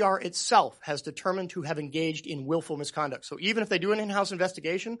OPR itself has determined to have engaged in willful misconduct. So even if they do an in-house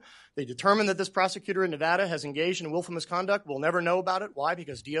investigation, they determine that this prosecutor in Nevada has engaged in willful misconduct, we'll never know about it. Why?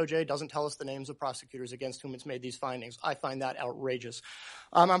 Because DOJ doesn't tell us the names of prosecutors against whom it's made these findings. I find that outrageous.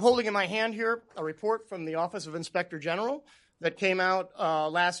 I'm holding in my hand here a report from the Office of Inspector General that came out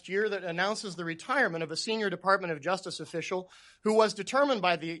last year that announces the retirement of a senior Department of Justice official who was determined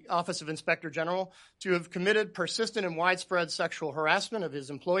by the Office of Inspector General to have committed persistent and widespread sexual harassment of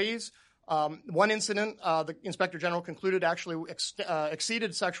his employees. One incident, the Inspector General concluded actually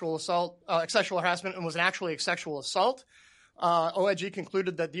exceeded sexual harassment and was actually a sexual assault. OIG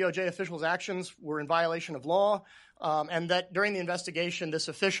concluded that DOJ officials' actions were in violation of law, and that during the investigation, this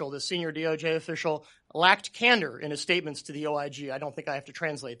senior DOJ official, lacked candor in his statements to the OIG. I don't think I have to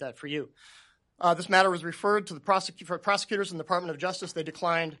translate that for you. This matter was referred to the prosecutors in the Department of Justice. They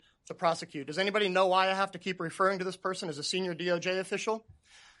declined to prosecute. Does anybody know why I have to keep referring to this person as a senior DOJ official?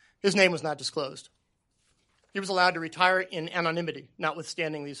 His name was not disclosed. He was allowed to retire in anonymity,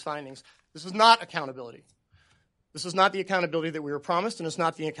 notwithstanding these findings. This is not accountability. This is not the accountability that we were promised, and it's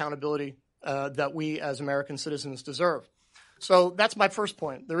not the accountability that we as American citizens deserve. So that's my first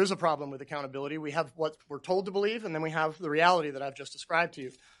point. There is a problem with accountability. We have what we're told to believe, and then we have the reality that I've just described to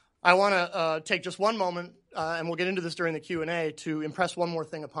you. I want to take just one moment, and we'll get into this during the Q&A, to impress one more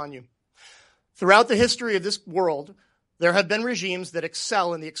thing upon you. Throughout the history of this world, there have been regimes that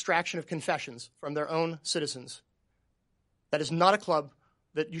excel in the extraction of confessions from their own citizens. That is not a club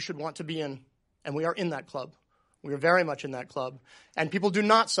that you should want to be in, and we are in that club. We are very much in that club. And people do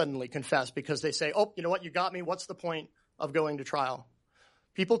not suddenly confess because they say, oh, you know what, you got me. What's the point of going to trial?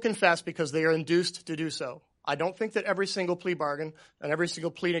 People confess because they are induced to do so. I don't think that every single plea bargain and every single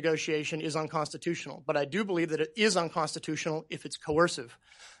plea negotiation is unconstitutional, but I do believe that it is unconstitutional if it's coercive.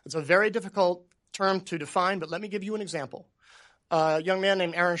 It's a very difficult term to define, but let me give you an example. A young man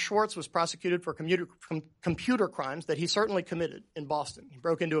named Aaron Schwartz was prosecuted for computer crimes that he certainly committed in Boston. He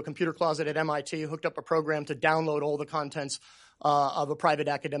broke into a computer closet at MIT, hooked up a program to download all the contents of a private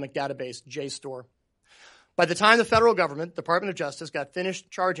academic database, JSTOR. By the time the federal government, Department of Justice, got finished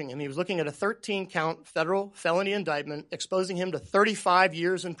charging him, he was looking at a 13-count federal felony indictment exposing him to 35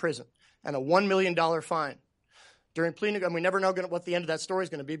 years in prison and a $1 million fine. During plea negotiations, we never know what the end of that story is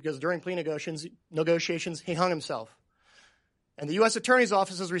going to be because during plea negotiations, he hung himself. And the U.S. Attorney's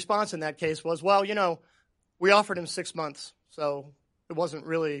Office's response in that case was, well, you know, we offered him 6 months, so it wasn't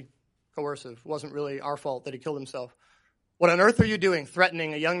really coercive. It wasn't really our fault that he killed himself. What on earth are you doing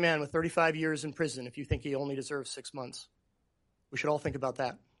threatening a young man with 35 years in prison if you think he only deserves 6 months? We should all think about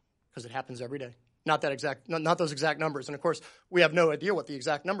that. because it happens every day. Not those exact numbers. And of course, we have no idea what the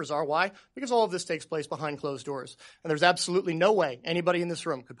exact numbers are. Why? Because all of this takes place behind closed doors. And there's absolutely no way anybody in this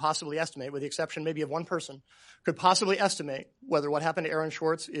room could possibly estimate, with the exception maybe of one person, could possibly estimate whether what happened to Aaron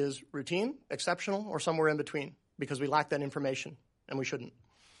Swartz is routine, exceptional, or somewhere in between, because we lack that information, and we shouldn't.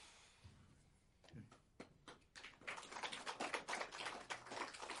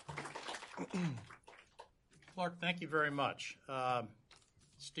 Clark, thank you very much.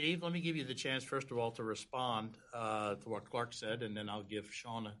 Steve, let me give you the chance, first of all, to respond to what Clark said, and then I'll give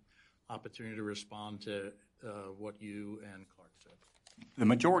Sean an opportunity to respond to what you and Clark said. The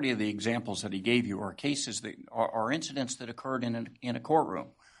majority of the examples that he gave you are cases that are incidents that occurred in a courtroom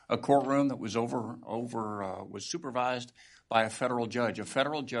that was was supervised by a federal judge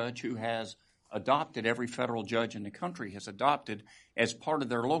who has adopted, every federal judge in the country has adopted as part of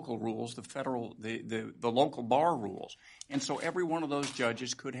their local rules the local bar rules. And so every one of those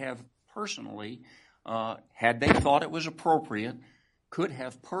judges could have personally, had they thought it was appropriate, could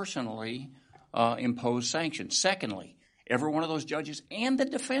have personally imposed sanctions. Secondly, every one of those judges and the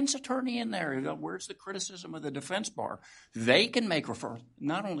defense attorney in there, where's the criticism of the defense bar? They can make referrals.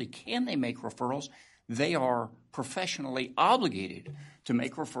 Not only can they make referrals, they are professionally obligated to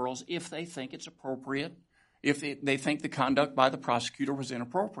make referrals if they think it's appropriate, if they think the conduct by the prosecutor was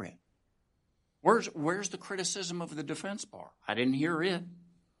inappropriate. Where's the criticism of the defense bar? I didn't hear it.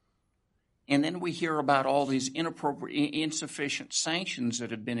 And then we hear about all these inappropriate, insufficient sanctions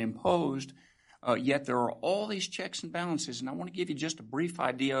that have been imposed, yet there are all these checks and balances. And I want to give you just a brief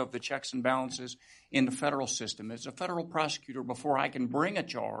idea of the checks and balances in the federal system. As a federal prosecutor, before I can bring a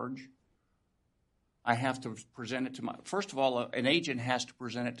charge, I have to present it to first of all, an agent has to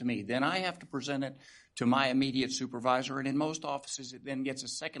present it to me. Then I have to present it to my immediate supervisor. And in most offices, it then gets a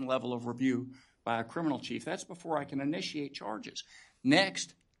second level of review by a criminal chief. That's before I can initiate charges.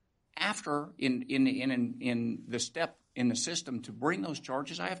 Next, after in the step in the system to bring those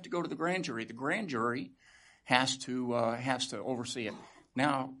charges, I have to go to the grand jury. The grand jury has to oversee it.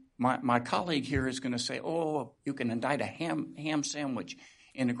 Now, my colleague here is going to say, "Oh, you can indict a ham sandwich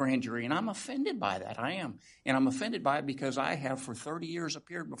in the grand jury," and I'm offended by that. I am, and I'm offended by it because I have for 30 years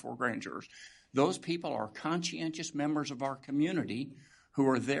appeared before grand jurors. Those people are conscientious members of our community who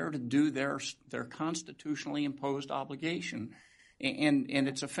are there to do their constitutionally imposed obligation. And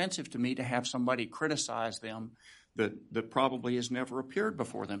it's offensive to me to have somebody criticize them that probably has never appeared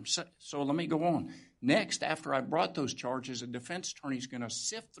before them. So let me go on. Next, after I brought those charges, a defense attorney is going to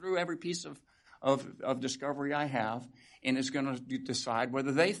sift through every piece of discovery I have and is going to decide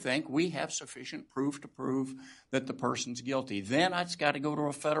whether they think we have sufficient proof to prove that the person's guilty. Then it's got to go to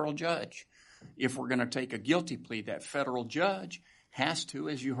a federal judge. If we're going to take a guilty plea, that federal judge has to,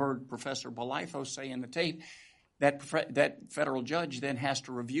 as you heard Professor Bolitho say in the tape, that federal judge then has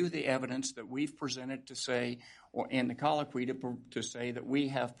to review the evidence that we've presented to say, or in the colloquy to say that we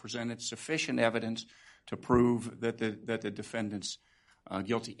have presented sufficient evidence to prove that the defendant's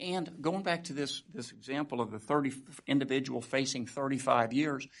guilty. And going back to this example of the 30 individual facing 35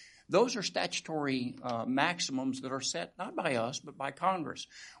 years, those are statutory maximums that are set not by us but by Congress.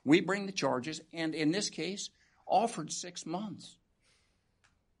 We bring the charges, and in this case, offered 6 months.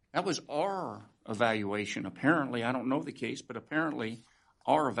 That was our evaluation. Apparently, I don't know the case, but apparently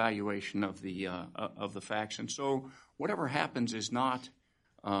our evaluation of the facts. And so, whatever happens is not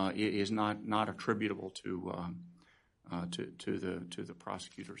attributable to the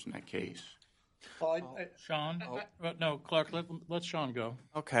prosecutors in that case. Sean? No, Clark, let Sean go.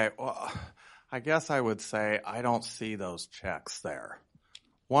 Okay, well, I guess I would say I don't see those checks there.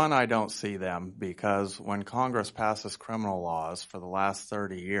 One, I don't see them because when Congress passes criminal laws for the last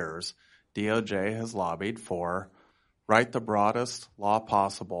 30 years, DOJ has lobbied for write the broadest law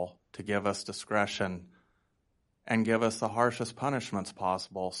possible to give us discretion and give us the harshest punishments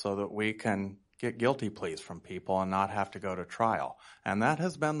possible so that we can get guilty pleas from people and not have to go to trial. And that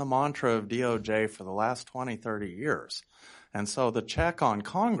has been the mantra of DOJ for the last 20, 30 years. And so the check on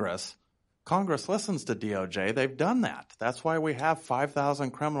Congress listens to DOJ. They've done that. That's why we have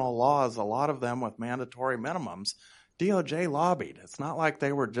 5,000 criminal laws, a lot of them with mandatory minimums. DOJ lobbied. It's not like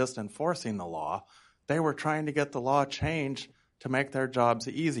they were just enforcing the law. They were trying to get the law changed to make their jobs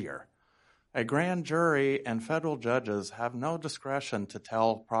easier. A grand jury and federal judges have no discretion to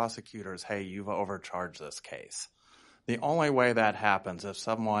tell prosecutors, hey, you've overcharged this case. The only way that happens if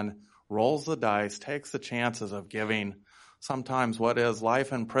someone rolls the dice, takes the chances of giving sometimes what is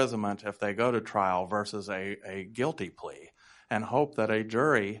life imprisonment if they go to trial versus a guilty plea, and hope that a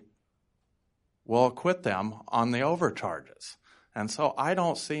jury will acquit them on the overcharges. And so I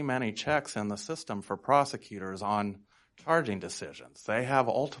don't see many checks in the system for prosecutors on charging decisions. They have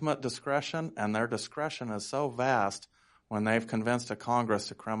ultimate discretion, and their discretion is so vast when they've convinced a Congress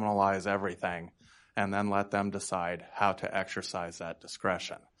to criminalize everything and then let them decide how to exercise that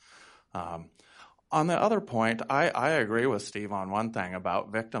discretion. On the other point, I agree with Steve on one thing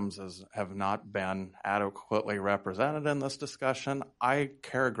about victims have not been adequately represented in this discussion. I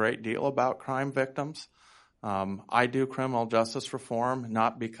care a great deal about crime victims. I do criminal justice reform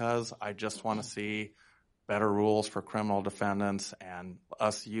not because I just want to see better rules for criminal defendants and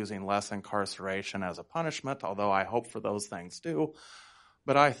us using less incarceration as a punishment, although I hope for those things too.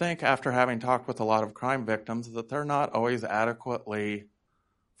 But I think after having talked with a lot of crime victims that they're not always adequately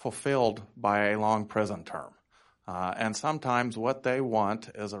fulfilled by a long prison term. And sometimes what they want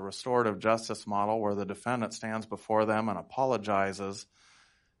is a restorative justice model where the defendant stands before them and apologizes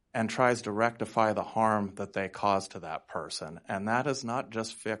and tries to rectify the harm that they caused to that person. And that is not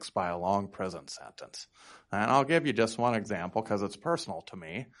just fixed by a long prison sentence. And I'll give you just one example because it's personal to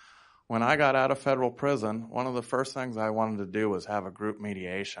me. When I got out of federal prison, one of the first things I wanted to do was have a group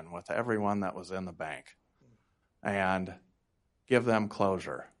mediation with everyone that was in the bank and give them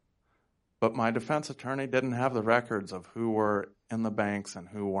closure. But my defense attorney didn't have the records of who were in the banks and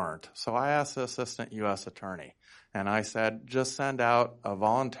who weren't. So I asked the assistant U.S. attorney, and I said, just send out a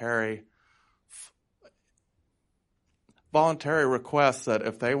voluntary request that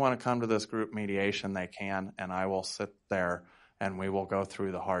if they want to come to this group mediation, they can, and I will sit there and we will go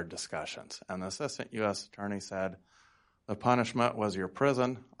through the hard discussions. And the assistant U.S. attorney said, the punishment was your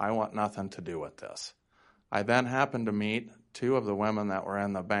prison. I want nothing to do with this. I then happened to meet two of the women that were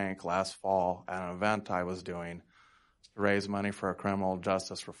in the bank last fall at an event I was doing to raise money for a criminal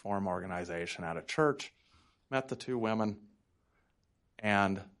justice reform organization at a church. Met the two women,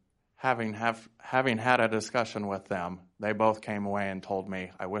 and having had a discussion with them, they both came away and told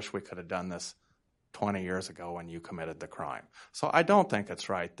me, I wish we could have done this 20 years ago when you committed the crime. So I don't think it's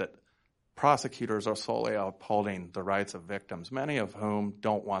right that prosecutors are solely upholding the rights of victims, many of whom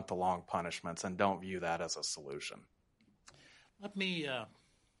don't want the long punishments and don't view that as a solution. Let me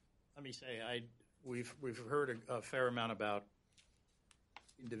say we've heard a fair amount about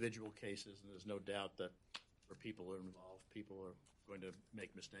individual cases, and there's no doubt that where people are involved, people are going to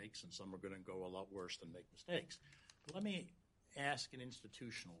make mistakes, and some are going to go a lot worse than make mistakes. But let me ask an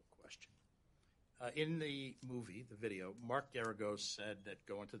institutional question. In the movie, the video, Mark Geragos said that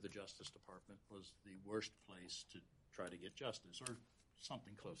going to the Justice Department was the worst place to try to get justice, or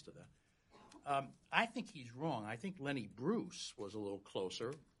something close to that. I think he's wrong. I think Lenny Bruce was a little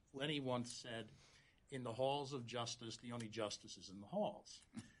closer. Lenny once said, in the halls of justice, the only justice is in the halls.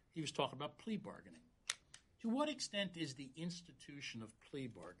 He was talking about plea bargaining. To what extent is the institution of plea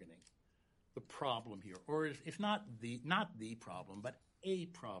bargaining the problem here? Or if not the problem, but a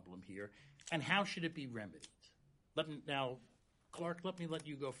problem here, and how should it be remedied? Now, Clark, let me let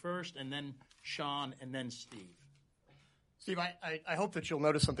you go first, and then Sean, and then Steve. Steve, I hope that you'll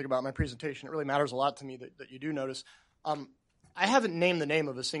notice something about my presentation. It really matters a lot to me that you do notice. I haven't named the name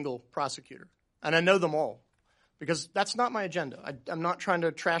of a single prosecutor, and I know them all, because that's not my agenda. I'm not trying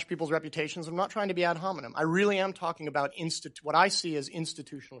to trash people's reputations. I'm not trying to be ad hominem. I really am talking about what I see as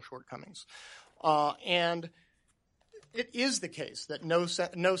institutional shortcomings. And it is the case that none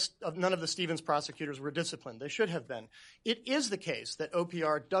of the Stevens prosecutors were disciplined. They should have been. It is the case that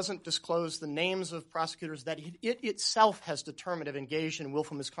OPR doesn't disclose the names of prosecutors that it itself has determined have engaged in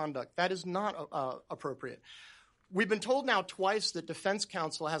willful misconduct. That is not appropriate. We've been told now twice that defense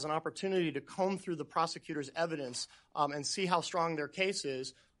counsel has an opportunity to comb through the prosecutor's evidence and see how strong their case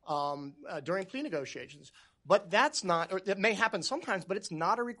is during plea negotiations. But that's not, or it may happen sometimes, but it's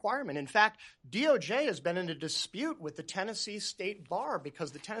not a requirement. In fact, DOJ has been in a dispute with the Tennessee State Bar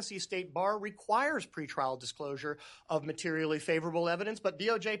because the Tennessee State Bar requires pretrial disclosure of materially favorable evidence, but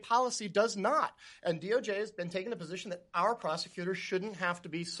DOJ policy does not. And DOJ has been taking the position that our prosecutors shouldn't have to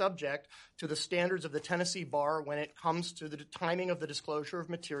be subject to the standards of the Tennessee Bar when it comes to the timing of the disclosure of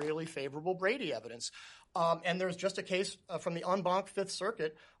materially favorable Brady evidence. And there's just a case from the en banc Fifth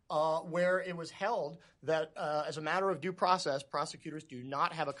Circuit where it was held that as a matter of due process, prosecutors do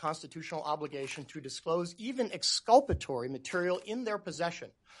not have a constitutional obligation to disclose even exculpatory material in their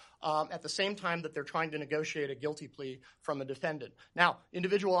possession at the same time that they're trying to negotiate a guilty plea from a defendant. Now,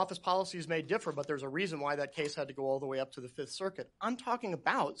 individual office policies may differ, but there's a reason why that case had to go all the way up to the Fifth Circuit. I'm talking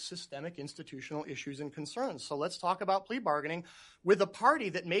about systemic institutional issues and concerns. So let's talk about plea bargaining with a party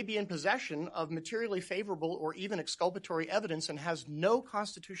that may be in possession of materially favorable or even exculpatory evidence and has no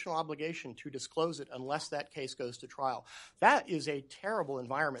constitutional obligation to disclose it unless that case goes to trial. That is a terrible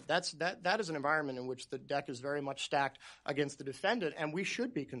environment. That is an environment in which the deck is very much stacked against the defendant, and we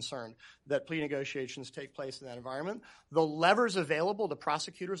should be concerned concerned that plea negotiations take place in that environment. The levers available to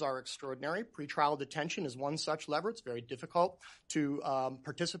prosecutors are extraordinary. Pretrial detention is one such lever. It's very difficult to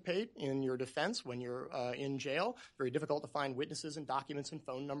participate in your defense when you're in jail. Very difficult to find witnesses and documents and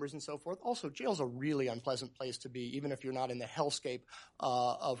phone numbers and so forth. Also, jail's a really unpleasant place to be, even if you're not in the hellscape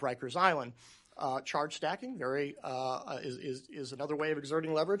of Rikers Island. Charge stacking is another way of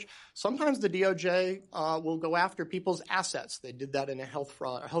exerting leverage. Sometimes the DOJ will go after people's assets. They did that in a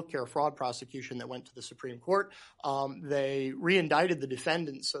healthcare fraud prosecution that went to the Supreme Court. They re-indicted the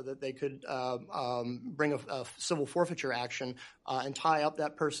defendant so that they could bring a civil forfeiture action and tie up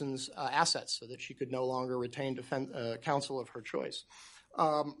that person's assets so that she could no longer retain counsel of her choice.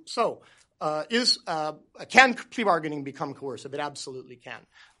 Can plea bargaining become coercive? It absolutely can.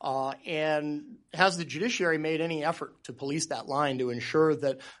 And has the judiciary made any effort to police that line to ensure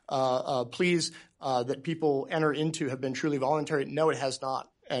that pleas that people enter into have been truly voluntary? No, it has not.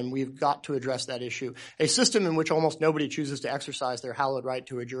 And we've got to address that issue. A system in which almost nobody chooses to exercise their hallowed right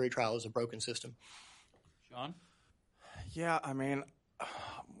to a jury trial is a broken system. Sean? Yeah, I mean,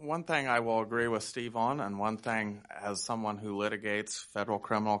 one thing I will agree with Steve on, and one thing as someone who litigates federal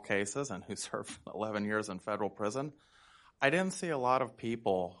criminal cases and who served 11 years in federal prison, I didn't see a lot of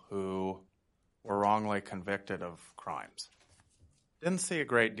people who were wrongly convicted of crimes. Didn't see a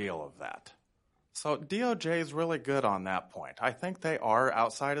great deal of that. So DOJ is really good on that point. I think they are,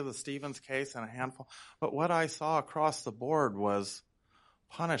 outside of the Stevens case and a handful. But what I saw across the board was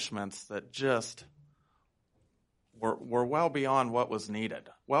punishments that just were well beyond what was needed,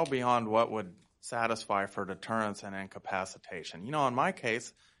 well beyond what would satisfy for deterrence and incapacitation. You know, in my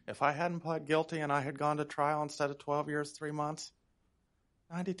case, if I hadn't pled guilty and I had gone to trial instead of 12 years, 3 months,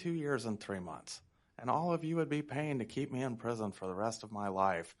 92 years and 3 months. And all of you would be paying to keep me in prison for the rest of my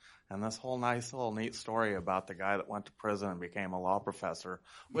life. And this whole nice little neat story about the guy that went to prison and became a law professor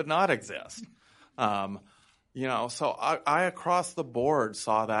would not exist. You know, so I across the board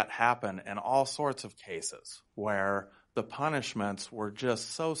saw that happen in all sorts of cases where the punishments were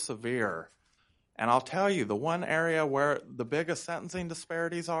just so severe. And I'll tell you, the one area where the biggest sentencing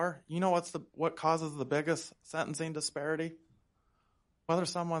disparities are, you know what causes the biggest sentencing disparity? Whether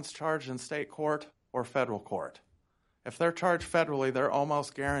someone's charged in state court or federal court. If they're charged federally, they're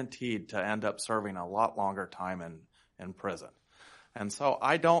almost guaranteed to end up serving a lot longer time in prison. And so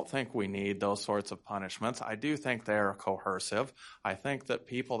I don't think we need those sorts of punishments. I do think they are coercive. I think that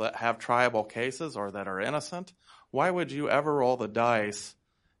people that have triable cases or that are innocent, why would you ever roll the dice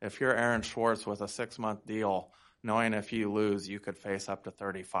if you're Aaron Swartz with a 6-month deal, knowing if you lose, you could face up to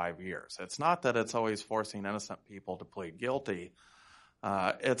 35 years? It's not that it's always forcing innocent people to plead guilty.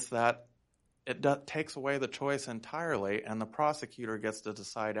 It's that it takes away the choice entirely, and the prosecutor gets to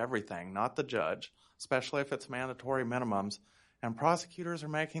decide everything, not the judge, especially if it's mandatory minimums. And prosecutors are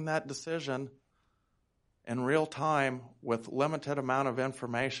making that decision in real time with limited amount of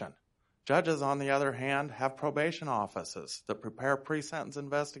information. Judges, on the other hand, have probation offices that prepare pre-sentence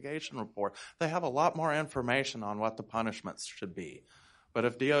investigation report. They have a lot more information on what the punishments should be. But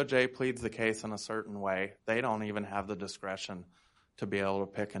if DOJ pleads the case in a certain way, they don't even have the discretion to be able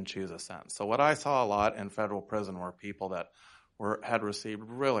to pick and choose a sentence. So what I saw a lot in federal prison were people that had received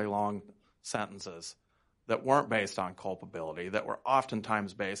really long sentences that weren't based on culpability, that were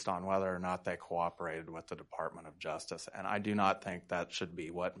oftentimes based on whether or not they cooperated with the Department of Justice. And I do not think that should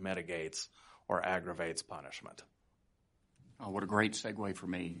be what mitigates or aggravates punishment. Oh, what a great segue for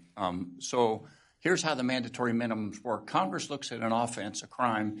me. So here's how the mandatory minimums work. Congress looks at an offense, a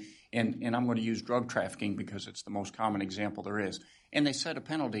crime, and I'm going to use drug trafficking because it's the most common example there is. And they set a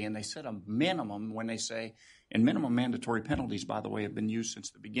penalty, and they set a minimum when they say, and minimum mandatory penalties, by the way, have been used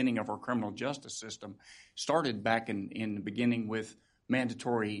since the beginning of our criminal justice system, started back in the beginning with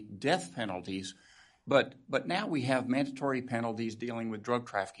mandatory death penalties. But now we have mandatory penalties dealing with drug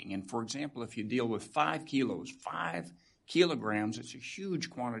trafficking. And, for example, if you deal with 5 kilograms, it's a huge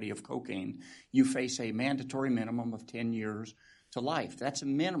quantity of cocaine, you face a mandatory minimum of 10 years to life. That's a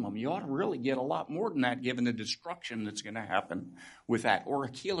minimum. You ought to really get a lot more than that given the destruction that's going to happen with that, or a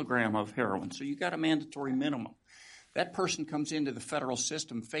kilogram of heroin. So you got a mandatory minimum. That person comes into the federal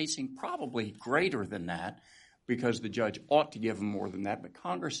system facing probably greater than that because the judge ought to give them more than that, but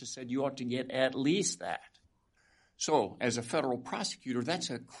Congress has said you ought to get at least that. So as a federal prosecutor, that's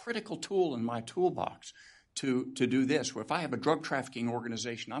a critical tool in my toolbox to do this. If I have a drug trafficking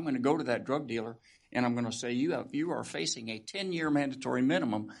organization, I'm going to go to that drug dealer and I'm going to say, you are facing a 10-year mandatory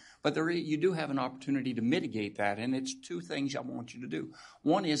minimum, but you do have an opportunity to mitigate that, and it's 2 things I want you to do.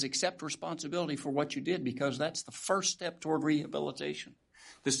 One is accept responsibility for what you did, because that's the first step toward rehabilitation.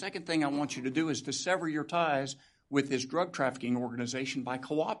 The second thing I want you to do is to sever your ties with this drug trafficking organization by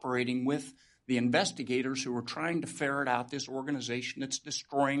cooperating with the investigators who are trying to ferret out this organization that's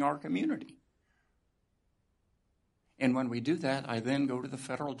destroying our community. And when we do that, I then go to the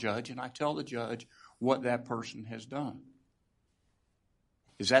federal judge and I tell the judge what that person has done.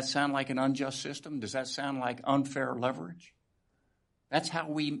 Does that sound like an unjust system? Does that sound like unfair leverage? That's how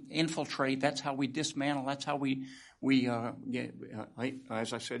we infiltrate. That's how we dismantle. That's how we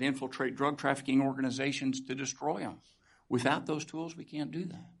as I said, infiltrate drug trafficking organizations to destroy them. Without those tools, we can't do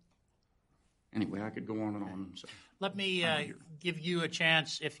that. Anyway, I could go on and on. So. Let me give you a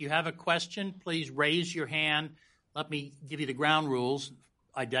chance. If you have a question, please raise your hand. Let me give you the ground rules.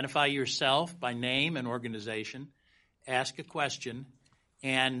 Identify yourself by name and organization. Ask a question.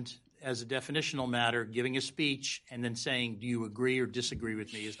 And as a definitional matter, giving a speech and then saying, do you agree or disagree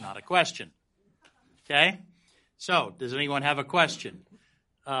with me is not a question. Okay? So, does anyone have a question?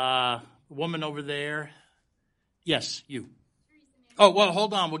 Woman over there. Yes, you. Oh, well,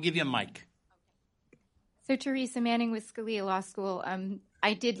 hold on. We'll give you a mic. So, Teresa Manning with Scalia Law School.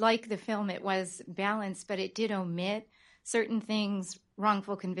 I did like the film. It was balanced, but it did omit certain things,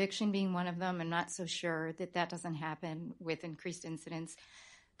 wrongful conviction being one of them. I'm not so sure that doesn't happen with increased incidents.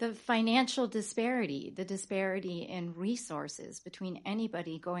 The financial disparity, the disparity in resources between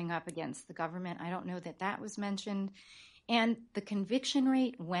anybody going up against the government, I don't know that was mentioned. And the conviction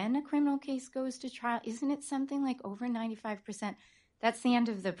rate when a criminal case goes to trial, isn't it something like over 95%? That's the end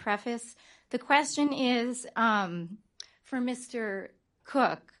of the preface. The question is for Mr.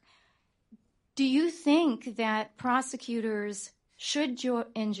 Cook, do you think that prosecutors should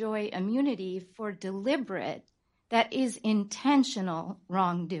enjoy immunity for deliberate, that is intentional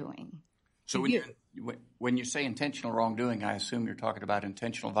wrongdoing? So when you say intentional wrongdoing, I assume you're talking about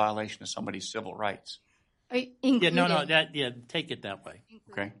intentional violation of somebody's civil rights. Take it that way.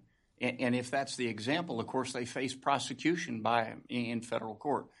 Okay. And if that's the example, of course, they face prosecution in federal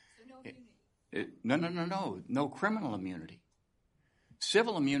court. So no criminal immunity.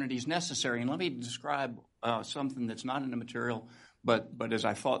 Civil immunity is necessary. And let me describe something that's not in the material, but as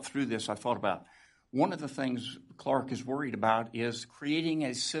I thought through this, I thought about one of the things Clark is worried about is creating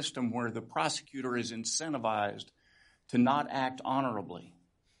a system where the prosecutor is incentivized to not act honorably.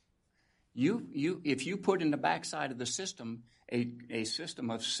 If you put in the backside of the system a system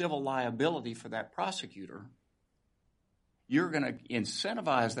of civil liability for that prosecutor, you're going to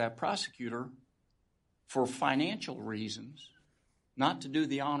incentivize that prosecutor for financial reasons not to do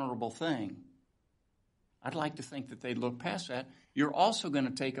the honorable thing. I'd like to think that they'd look past that. You're also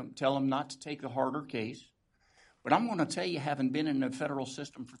going to tell them not to take the harder case. But I'm going to tell you, having been in the federal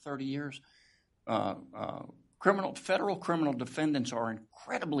system for 30 years, federal criminal defendants are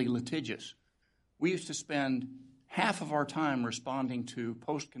incredibly litigious. We used to spend half of our time responding to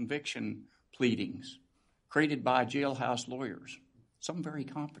post-conviction pleadings created by jailhouse lawyers, some very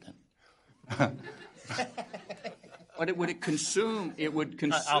competent. But it would consume.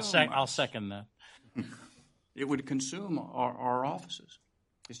 I'll second that. It would consume our offices.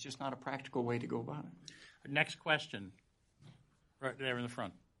 It's just not a practical way to go about it. Next question, right there in the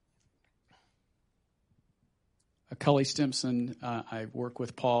front. Cully Stimson. I work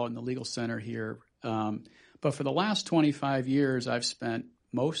with Paul in the legal center here. But for the last 25 years, I've spent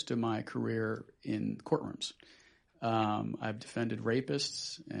most of my career in courtrooms. I've defended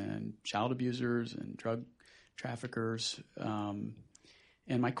rapists and child abusers and drug traffickers. And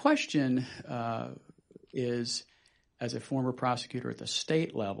my question is, as a former prosecutor at the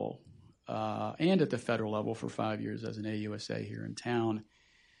state level and at the federal level for 5 years as an AUSA here in town,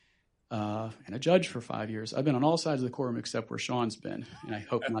 and a judge for 5 years, I've been on all sides of the courtroom except where Sean's been, and I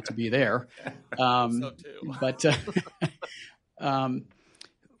hope not to be there. So too. But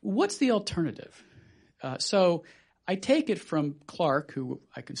what's the alternative? So I take it from Clark, who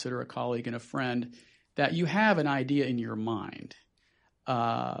I consider a colleague and a friend, that you have an idea in your mind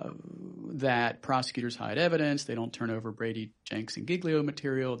that prosecutors hide evidence, they don't turn over Brady, Jenks, and Giglio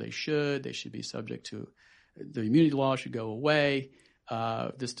material. They should be subject to the immunity law should go away.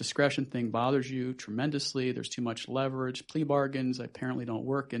 This discretion thing bothers you tremendously. There's too much leverage. Plea bargains apparently don't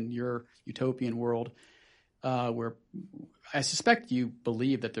work in your utopian world, where I suspect you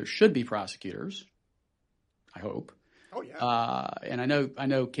believe that there should be prosecutors. I hope. Oh yeah. And I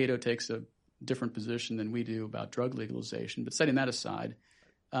know Cato takes a different position than we do about drug legalization. But setting that aside,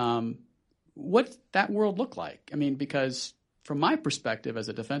 what's that world look like? I mean, because from my perspective as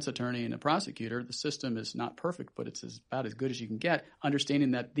a defense attorney and a prosecutor, the system is not perfect, but it's about as good as you can get, understanding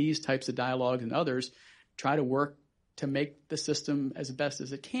that these types of dialogues and others try to work to make the system as best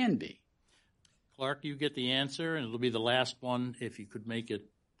as it can be. Clark, you get the answer, and it'll be the last one if you could make it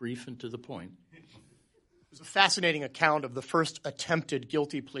brief and to the point. There's a fascinating account of the first attempted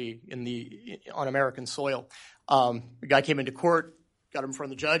guilty plea on American soil. The guy came into court, got him in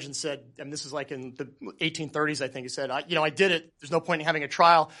front of the judge and said, and this is like in the 1830s, I think, he said, I did it. There's no point in having a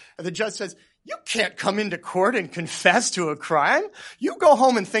trial. And the judge says, you can't come into court and confess to a crime. You go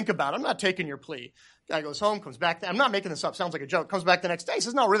home and think about it. I'm not taking your plea. Guy goes home, comes back. I'm not making this up. Sounds like a joke. Comes back the next day.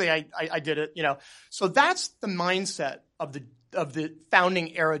 Says, no, really, I did it. So that's the mindset of the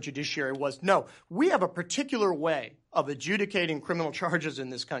founding era judiciary was, no, we have a particular way of adjudicating criminal charges in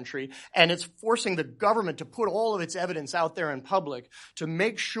this country, and it's forcing the government to put all of its evidence out there in public to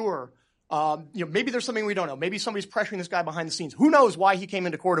make sure, maybe there's something we don't know. Maybe somebody's pressuring this guy behind the scenes. Who knows why he came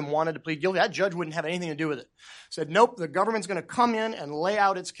into court and wanted to plead guilty? That judge wouldn't have anything to do with it. Said, nope, the government's going to come in and lay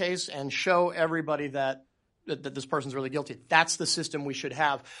out its case and show everybody that this person's really guilty. That's the system we should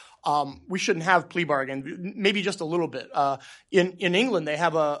have. We shouldn't have plea bargain, maybe just a little bit. In England, they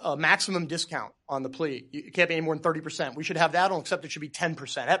have a maximum discount on the plea. It can't be any more than 30%. We should have that, except it should be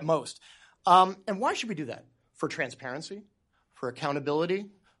 10% at most. And why should we do that? For transparency, for accountability,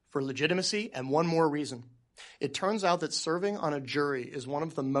 for legitimacy, and one more reason. It turns out that serving on a jury is one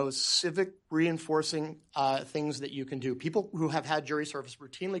of the most civic reinforcing things that you can do. People who have had jury service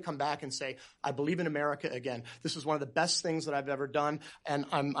routinely come back and say, I believe in America again. This is one of the best things that I've ever done, and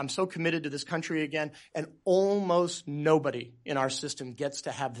I'm so committed to this country again. And almost nobody in our system gets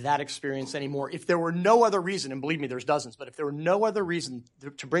to have that experience anymore. If there were no other reason, and believe me, there's dozens, but if there were no other reason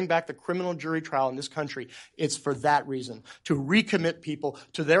to bring back the criminal jury trial in this country, it's for that reason, to recommit people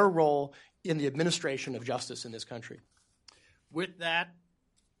to their role in the administration of justice in this country. With that,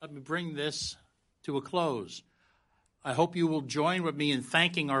 let me bring this to a close. I hope you will join with me in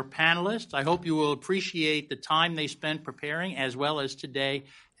thanking our panelists. I hope you will appreciate the time they spent preparing, as well as today,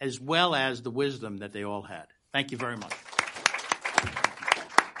 as well as the wisdom that they all had. Thank you very much.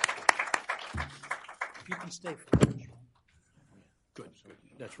 You can stay for lunch. Good.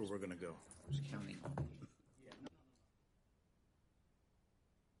 That's where we're going to go.